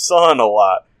in the sun a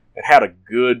lot and had a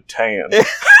good tan.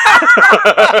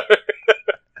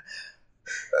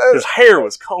 His hair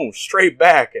was combed straight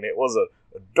back, and it was a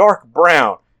dark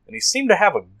brown, and he seemed to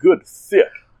have a good, thick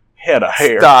head of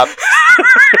hair. Stop.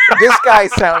 This guy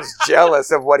sounds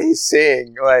jealous of what he's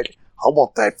seeing. Like, I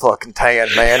want that fucking tan,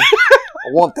 man.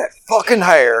 I want that fucking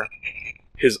hair.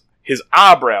 His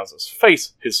eyebrows, his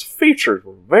face, his features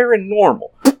were very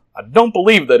normal. I don't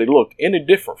believe that he looked any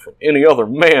different from any other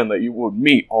man that you would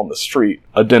meet on the street.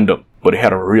 Addendum, but he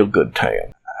had a real good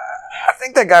tan. I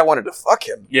think that guy wanted to fuck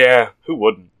him. Yeah, who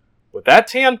wouldn't? With that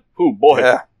tan? Ooh, boy.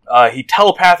 Yeah. He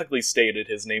telepathically stated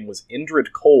his name was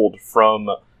Indrid Cold from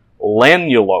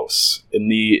Lanulos in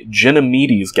the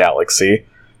Ganymedes galaxy,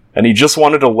 and he just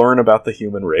wanted to learn about the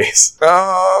human race.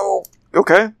 Oh,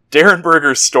 okay.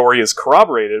 Derenberger's story is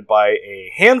corroborated by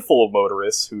a handful of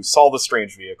motorists who saw the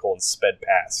strange vehicle and sped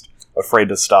past, afraid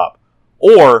to stop,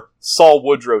 or saw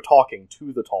Woodrow talking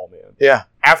to the tall man. Yeah.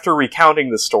 After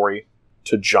recounting the story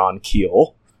to John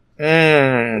Keel,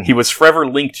 he was forever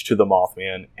linked to the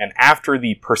Mothman, and after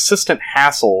the persistent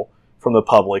hassle from the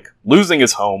public, losing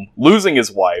his home, losing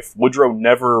his wife, Woodrow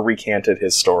never recanted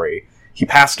his story. He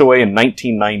passed away in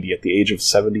 1990 at the age of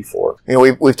 74. You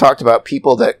know, we've talked about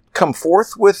people that come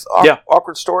forth with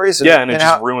awkward stories. And it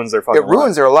just ruins their fucking life. It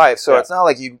ruins their life, so it's not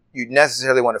like you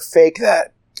necessarily want to fake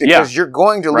that. Because you're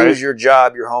going to lose your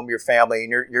job, your home, your family, and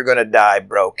you're going to die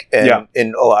broke and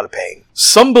in a lot of pain.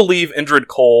 Some believe Indrid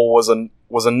Cole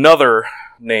was another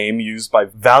name used by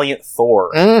Valiant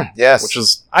Thor. Yes. Which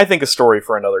is, I think, a story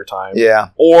for another time. Yeah.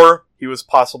 Or he was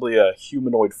possibly a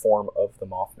humanoid form of the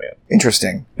Mothman.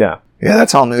 Interesting. Yeah. Yeah,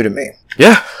 that's all new to me.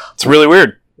 Yeah, it's really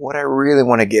weird. What I really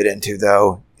want to get into,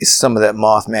 though, is some of that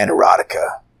Mothman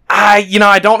erotica.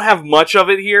 I don't have much of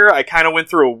it here. I kind of went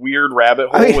through a weird rabbit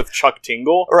hole with Chuck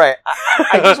Tingle. Right.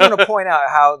 I just want to point out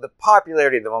how the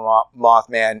popularity of the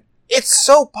Mothman, it's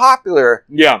so popular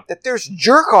that there's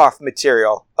jerk-off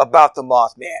material about the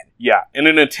Mothman. Yeah. In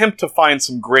an attempt to find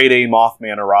some grade A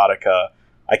Mothman erotica,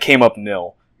 I came up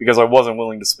nil because I wasn't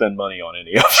willing to spend money on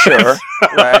any of it. Sure.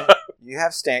 Right. You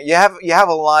have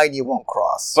a line you won't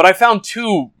cross. But I found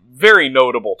two very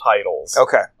notable titles.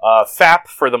 Okay. Fap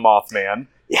for the Mothman.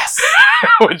 Yes.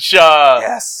 Which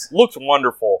looked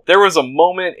wonderful. There was a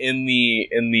moment in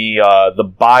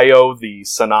the bio, the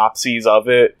synopses of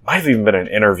it. Might have even been an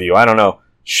interview. I don't know.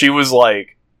 She was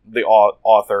like, the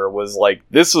author was like,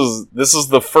 "This is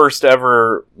the first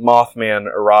ever Mothman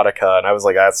erotica," and I was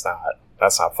like, "That's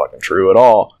not fucking true at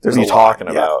all." What are you talking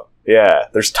about? Yeah,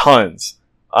 there's tons.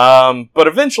 But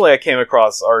eventually I came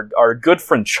across our good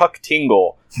friend Chuck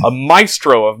Tingle, a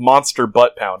maestro of monster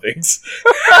butt poundings.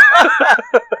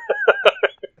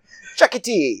 Chucky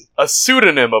T. A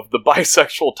pseudonym of the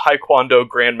bisexual taekwondo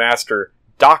grandmaster,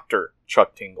 Dr.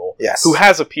 Chuck Tingle, who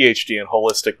has a PhD in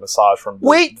holistic massage from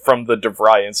the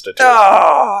DeVry Institute,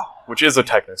 which is a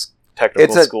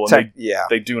technical school, and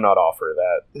they do not offer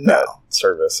that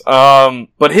service.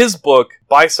 But his book,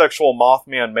 Bisexual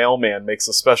Mothman Mailman Makes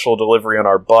a Special Delivery on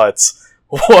Our Butts,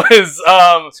 was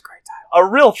a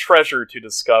real treasure to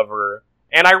discover.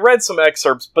 And I read some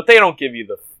excerpts, but they don't give you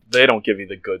the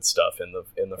good stuff in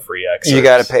the free excerpts. You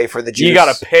got to pay for the juice. You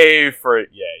got to pay for it.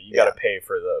 Yeah, you got to pay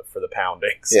for the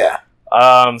poundings. Yeah.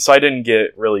 So I didn't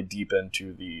get really deep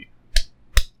into the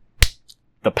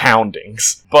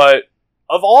poundings, but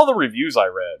of all the reviews I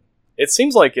read, it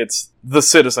seems like it's the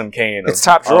Citizen Kane. It's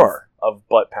top drawer of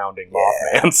butt pounding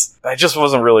Mothmans. I just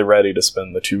wasn't really ready to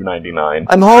spend the $2.99.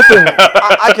 I'm hoping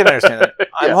I can understand that.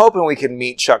 I'm hoping we can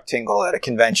meet Chuck Tingle at a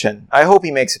convention. I hope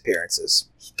he makes appearances.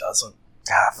 He doesn't.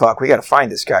 Fuck, we got to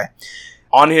find this guy.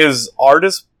 On his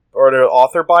artist or the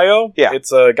author bio,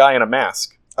 it's a guy in a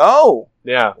mask. Oh,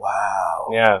 yeah! Wow,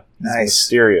 yeah, nice,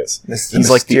 mysterious. He's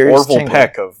like the Orville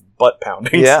Peck of butt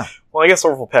poundings. Yeah. Well, I guess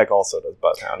Orville Peck also does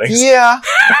butt poundings. Yeah.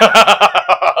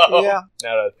 Yeah.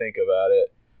 Now that I think about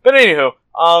it. But anywho,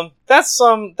 that's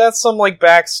some like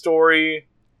backstory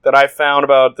that I found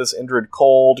about this Indrid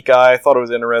Cold guy. I thought it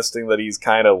was interesting that he's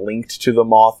kind of linked to the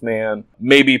Mothman.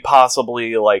 Maybe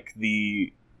possibly like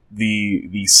the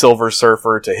Silver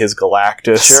Surfer to his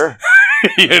Galactus. Sure.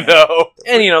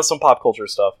 And some pop culture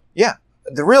stuff. Yeah.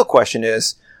 The real question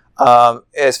is,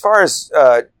 as far as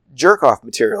jerk-off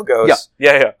material goes.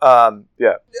 Yeah.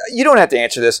 You don't have to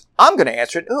answer this. I'm going to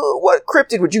answer it. What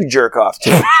cryptid would you jerk off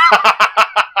to?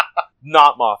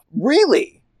 Not Mothman.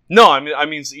 Really? No, I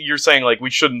mean, you're saying, like, we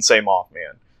shouldn't say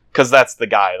Mothman. Because that's the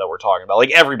guy that we're talking about.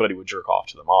 Like, everybody would jerk off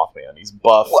to the Mothman. He's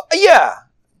buff. Well, yeah.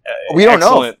 We don't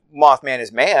know if Mothman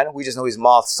is man. We just know he's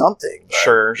moth something.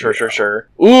 Sure.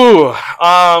 Ooh,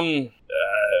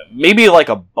 maybe like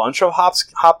a bunch of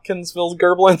Hopkinsville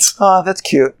Gerblins. Oh, that's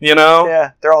cute. You know?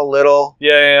 Yeah, they're all little.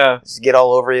 Yeah. Just get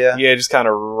all over you. Yeah, just kind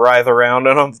of writhe around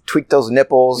in them. Tweak those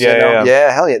nipples. Yeah.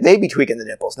 Hell yeah. They'd be tweaking the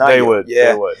nipples. Not They you. would.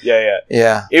 Yeah. They would. Yeah.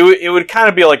 Yeah. It would kind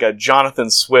of be like a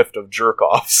Jonathan Swift of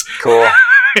jerk-offs. Cool.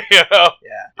 You know?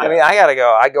 Yeah. I mean, I gotta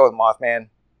go. I'd go with Mothman.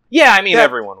 Yeah, I mean,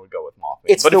 everyone would go with Mothman.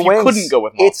 It's but the if wings. you couldn't go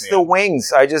with Mothman... It's the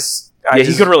wings.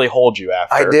 He could really hold you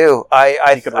after. I do.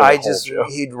 You.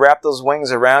 He'd wrap those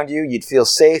wings around you. You'd feel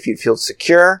safe. You'd feel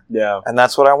secure. Yeah. And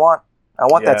that's what I want. I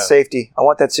want that safety. I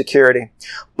want that security.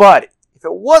 But if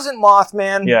it wasn't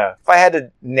Mothman, if I had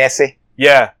to Nessie.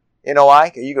 Yeah. You know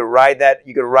why? You could ride that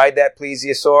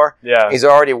plesiosaur. Yeah. He's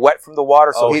already wet from the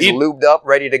water, so he's lubed up,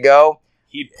 ready to go.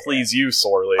 He'd please you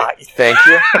sorely. Thank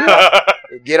you.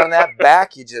 You get on that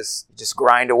back, you just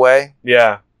grind away.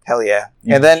 Yeah. Hell yeah.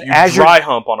 And then as you dry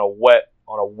hump on a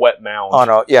wet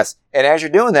mound. Yes. And as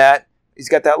you're doing that, he's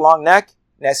got that long neck.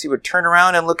 Nessie would turn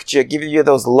around and look at you, give you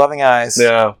those loving eyes.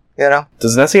 Yeah. You know?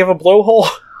 Does Nessie have a blowhole?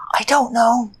 I don't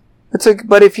know.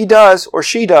 But if he does, or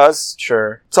she does,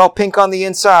 sure. It's all pink on the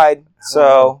inside.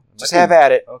 So just have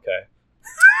at it. Okay.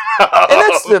 And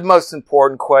that's the most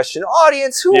important question.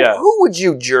 Audience, who would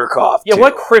you jerk off to? Yeah,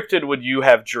 what cryptid would you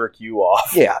have jerk you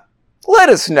off? Yeah. Let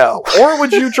us know. Or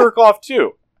would you jerk off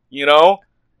too? You know?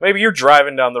 Maybe you're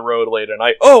driving down the road late at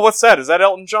night. Oh, what's that? Is that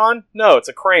Elton John? No, it's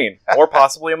a crane. Or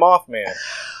possibly a Mothman.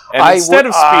 And instead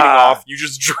of speeding off, you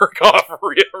just jerk off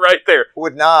right there.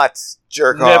 Would not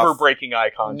jerk off. Never breaking eye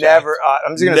contact. Never.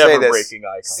 I'm just going to say this. Never breaking eye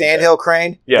contact. Sandhill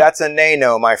crane? Yeah. That's a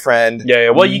nay-no, my friend.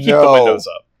 Yeah. Well, you keep the windows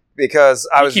up. Because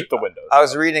I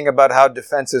was reading about how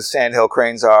defensive sandhill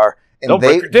cranes are, and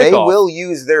they will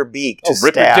use their beak to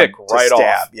stab. Rip your dick right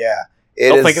off. Yeah,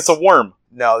 They'll think it's a worm.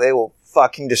 No, they will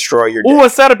fucking destroy your dick. Ooh,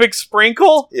 is that a big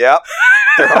sprinkle? Yep,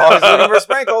 they're always looking for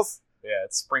sprinkles. Yeah,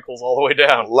 it sprinkles all the way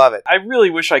down. Love it. I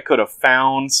really wish I could have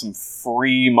found some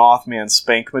free Mothman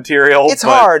spank material. It's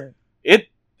hard.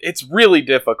 It's really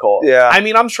difficult. Yeah, I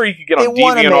mean, I'm sure you could get on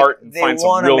DeviantArt and find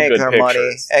some real good pictures.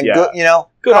 Money and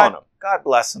good on them. God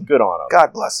bless him. Good on him.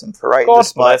 God bless him for writing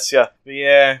this much. God bless you.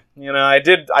 Yeah, I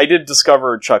did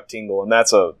discover Chuck Tingle, and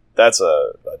that's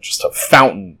just a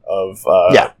fountain of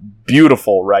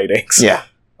beautiful writings. Yeah,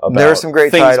 there are some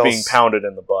great things titles being pounded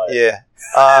in the butt. Yeah,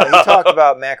 he talked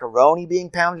about macaroni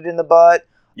being pounded in the butt.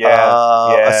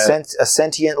 A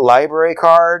sentient library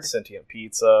card, sentient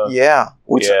pizza. Yeah,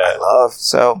 which I love.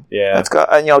 So that's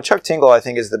got Chuck Tingle. I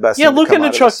think is the best. Yeah, look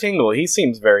into Chuck Tingle. He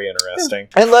seems very interesting.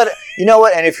 And you know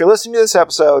what? And if you're listening to this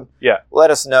episode, let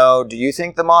us know. Do you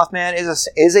think the Mothman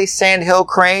is a sandhill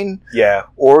crane? Yeah,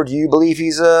 or do you believe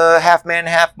he's a half man,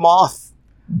 half moth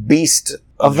beast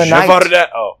of the night?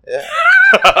 Oh, yeah.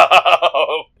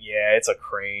 Yeah, it's a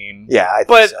crane. Yeah,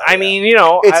 I mean,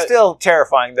 it's still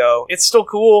terrifying though. It's still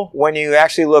cool when you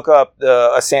actually look up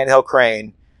a sandhill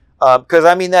crane, because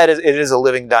it is a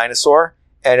living dinosaur,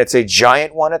 and it's a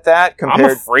giant one at that. I'm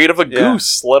afraid of a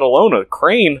goose, let alone a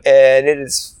crane. And it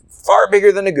is far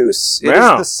bigger than a goose. It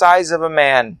is the size of a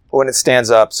man when it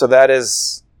stands up. So that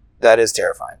is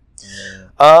terrifying.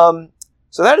 Yeah.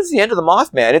 So that is the end of the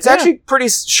Mothman. It's actually pretty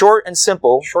short and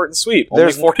simple. Short and sweet.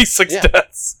 Only 46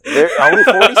 deaths.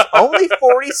 Only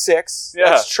 46. Yeah.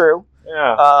 That's true.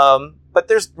 Yeah. But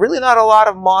there's really not a lot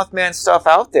of Mothman stuff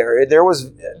out there.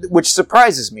 Which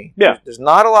surprises me. Yeah. There's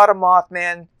not a lot of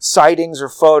Mothman sightings or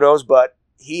photos, but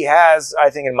he has,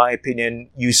 I think, in my opinion,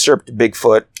 usurped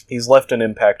Bigfoot. He's left an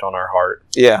impact on our heart.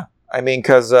 Yeah. I mean,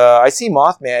 because I see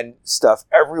Mothman stuff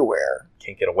everywhere.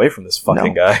 Can't get away from this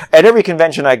fucking guy. At every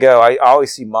convention I go, I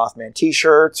always see Mothman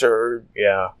t-shirts or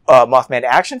Mothman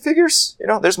action figures.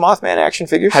 There's Mothman action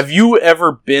figures. Have you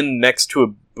ever been next to a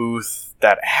booth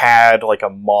that had like a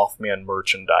Mothman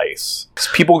merchandise? Because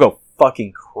people go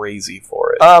fucking crazy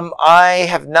for it. I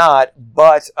have not,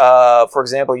 but for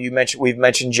example, we've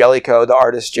mentioned Jellicoe, the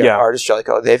artist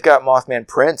Jellicoe. They've got Mothman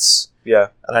prints. Yeah.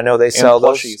 And I know they sell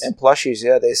those. And plushies,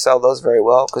 yeah. They sell those very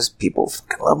well because people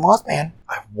fucking love Mothman.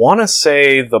 I want to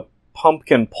say the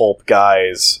Pumpkin Pulp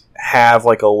guys have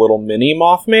like a little mini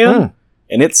Mothman.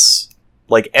 And it's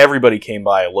like everybody came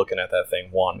by looking at that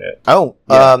thing, wanting it. Oh,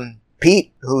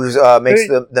 Pete, who makes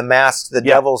the mask, the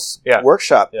Devil's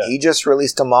Workshop, he just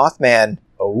released a Mothman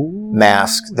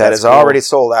mask that is already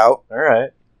sold out. All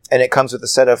right. and it comes with a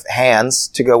set of hands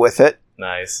to go with it.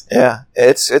 Nice. Yeah,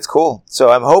 it's cool. So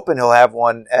I'm hoping he'll have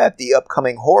one at the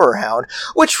upcoming Horror Hound,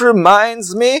 which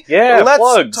reminds me,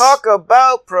 let's talk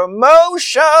about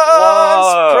promotions.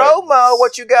 Promo,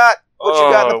 what you got? What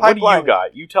you got in the pipeline? What do you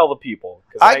got? You tell the people.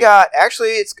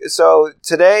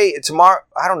 Tomorrow,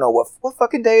 I don't know, what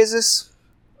fucking day is this?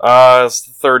 It's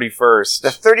the 31st. The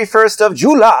 31st of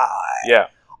July. Yeah.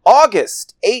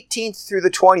 August 18th through the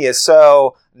 20th.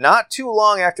 So not too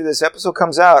long after this episode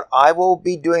comes out, I will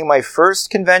be doing my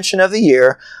first convention of the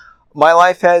year. My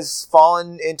life has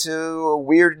fallen into a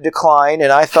weird decline,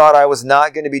 and I thought I was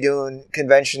not going to be doing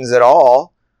conventions at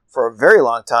all for a very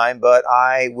long time, but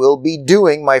I will be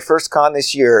doing my first con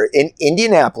this year in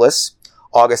Indianapolis,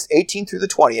 August 18th through the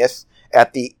 20th,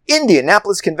 at the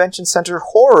Indianapolis Convention Center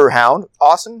Horror Hound.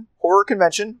 Awesome horror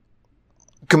convention,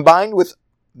 combined with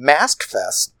Mask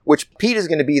Fest, which Pete is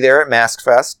going to be there at Mask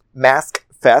Fest. That's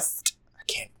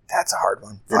a hard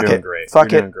one. You're doing great.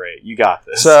 You got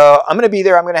this. So I'm going to be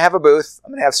there. I'm going to have a booth.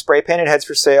 I'm going to have spray painted heads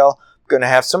for sale. I'm going to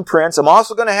have some prints. I'm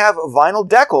also going to have vinyl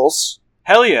decals.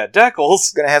 Hell yeah,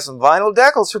 decals. Going to have some vinyl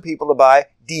decals for people to buy.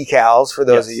 Decals, for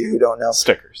those of you who don't know.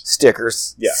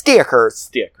 Stickers. Yeah. Stickers.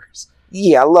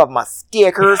 Yeah, I love my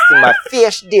stickers and my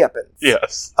fish dippings.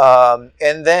 Yes.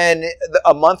 And then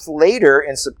a month later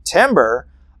in September,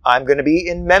 I'm going to be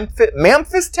in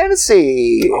Memphis,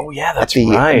 Tennessee. Oh yeah, that's at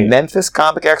the Memphis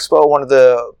Comic Expo, one of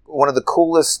the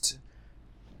coolest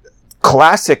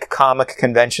classic comic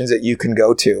conventions that you can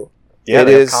go to. Yeah,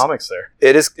 they have comics there.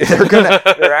 It is.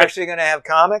 They're actually going to have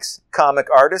comics, comic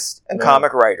artists, and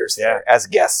comic writers there as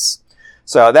guests.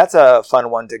 So that's a fun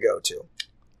one to go to.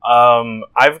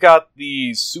 I've got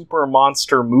the Super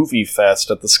Monster Movie Fest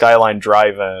at the Skyline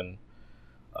Drive-In.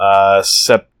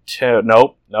 August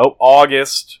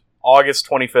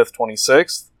 25th,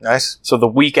 26th. Nice. So the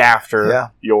week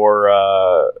after your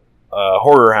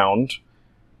Horror Hound.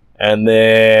 And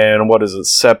then, what is it,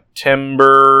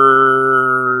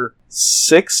 September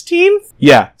 16th?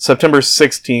 Yeah, September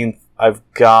 16th, I've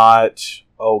got...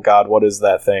 Oh, God, what is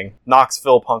that thing?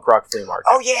 Knoxville Punk Rock Flea Market.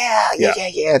 Oh, yeah.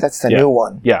 That's the new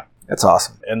one. Yeah. That's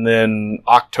awesome. And then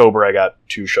October, I got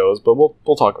 2 shows, but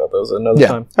we'll talk about those another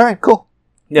time. All right, cool.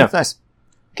 Yeah. That's nice.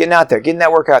 Getting out there. Getting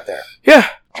that work out there. Yeah,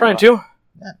 trying to.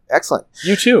 Yeah, excellent.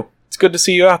 You too. It's good to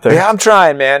see you out there. Yeah, I'm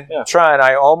trying, man. Yeah. I'm trying.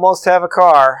 I almost have a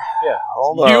car. Yeah.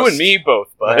 Almost. You and me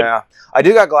both, bud. Yeah. I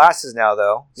do got glasses now,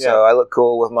 though. Yeah. So I look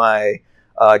cool with my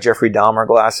Jeffrey Dahmer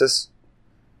glasses.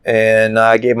 And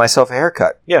I gave myself a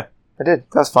haircut. Yeah. I did.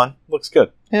 That was fun. Looks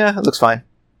good. Yeah, it looks fine.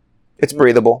 It's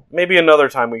breathable. Maybe another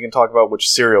time we can talk about which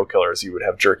serial killers you would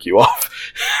have jerk you off.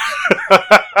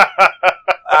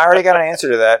 I already got an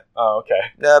answer to that. Oh, okay.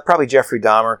 Probably Jeffrey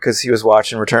Dahmer, because he was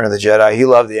watching Return of the Jedi. He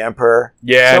loved the Emperor.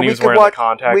 Yeah, so and he was wearing the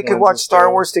contact We could watch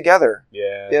Star Wars together.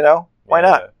 Yeah. You know? Why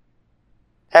not?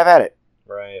 Have at it.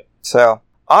 Right. So,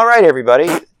 all right, everybody.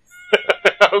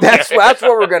 Okay. That's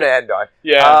what we're going to end on.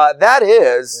 Yeah. That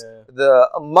is the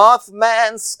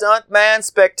Mothman Stuntman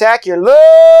Spectacular.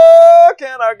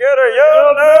 Can I get a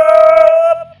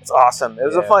unit? It's awesome. It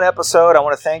was a fun episode. I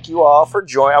want to thank you all for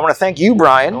joining. I want to thank you,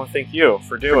 Brian. I want to thank you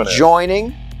for doing it.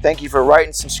 Joining. Thank you for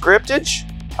writing some scriptage.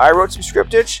 I wrote some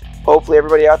scriptage. Hopefully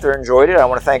everybody out there enjoyed it. I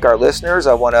want to thank our listeners.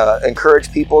 I want to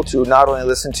encourage people to not only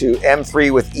listen to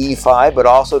M3 with E5, but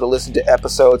also to listen to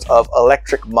episodes of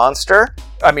Electric Monster.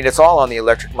 I mean, it's all on the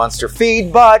Electric Monster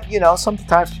feed, but,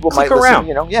 sometimes people might listen,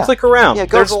 Click around. Yeah,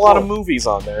 there's a lot of movies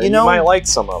on there. You might like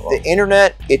some of them. The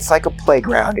internet, it's like a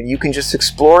playground, and you can just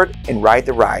explore it and ride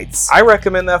the rides. I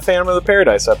recommend that Phantom of the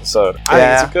Paradise episode. I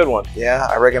think it's a good one. Yeah,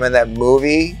 I recommend that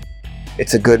movie.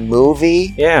 It's a good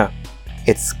movie. Yeah.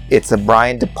 It's a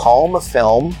Brian De Palma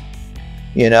film,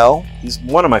 He's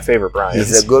one of my favorite Brians.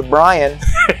 He's a good Brian.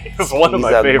 He's one of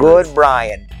my favorites. He's a good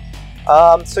Brian.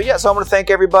 So I want to thank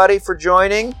everybody for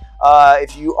joining.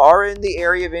 If you are in the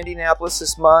area of Indianapolis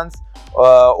this month,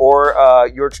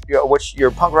 or your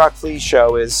Punk Rock Flea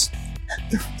show is...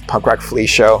 Punk Rock Flea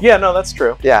Show. Yeah, no, that's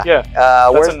true. Yeah.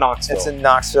 That's in Knoxville. It's in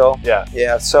Knoxville. Yeah.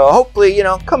 Yeah, so hopefully,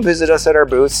 come visit us at our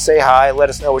booth, say hi, let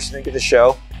us know what you think of the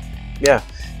show. Yeah.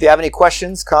 If you have any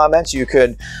questions, comments, you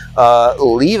could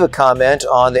leave a comment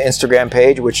on the Instagram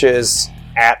page, which is...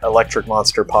 at Electric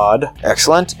Monster Pod.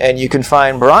 Excellent. And you can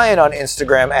find Brian on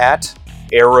Instagram at...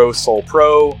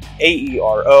 AeroSoulPro,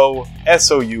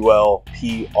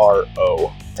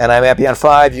 AeroSoulPro. And I'm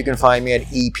Epyon5. You can find me at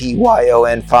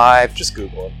Epyon5. Just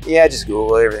Google it. Yeah, just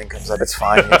Google it. Everything comes up. It's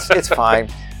fine. It's fine.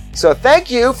 So thank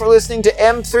you for listening to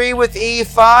M3 with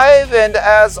E5. And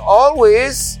as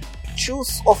always,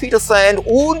 tschüss, auf Wiedersehen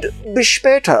und bis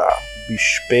später. Bis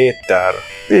später.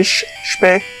 Bis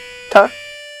später.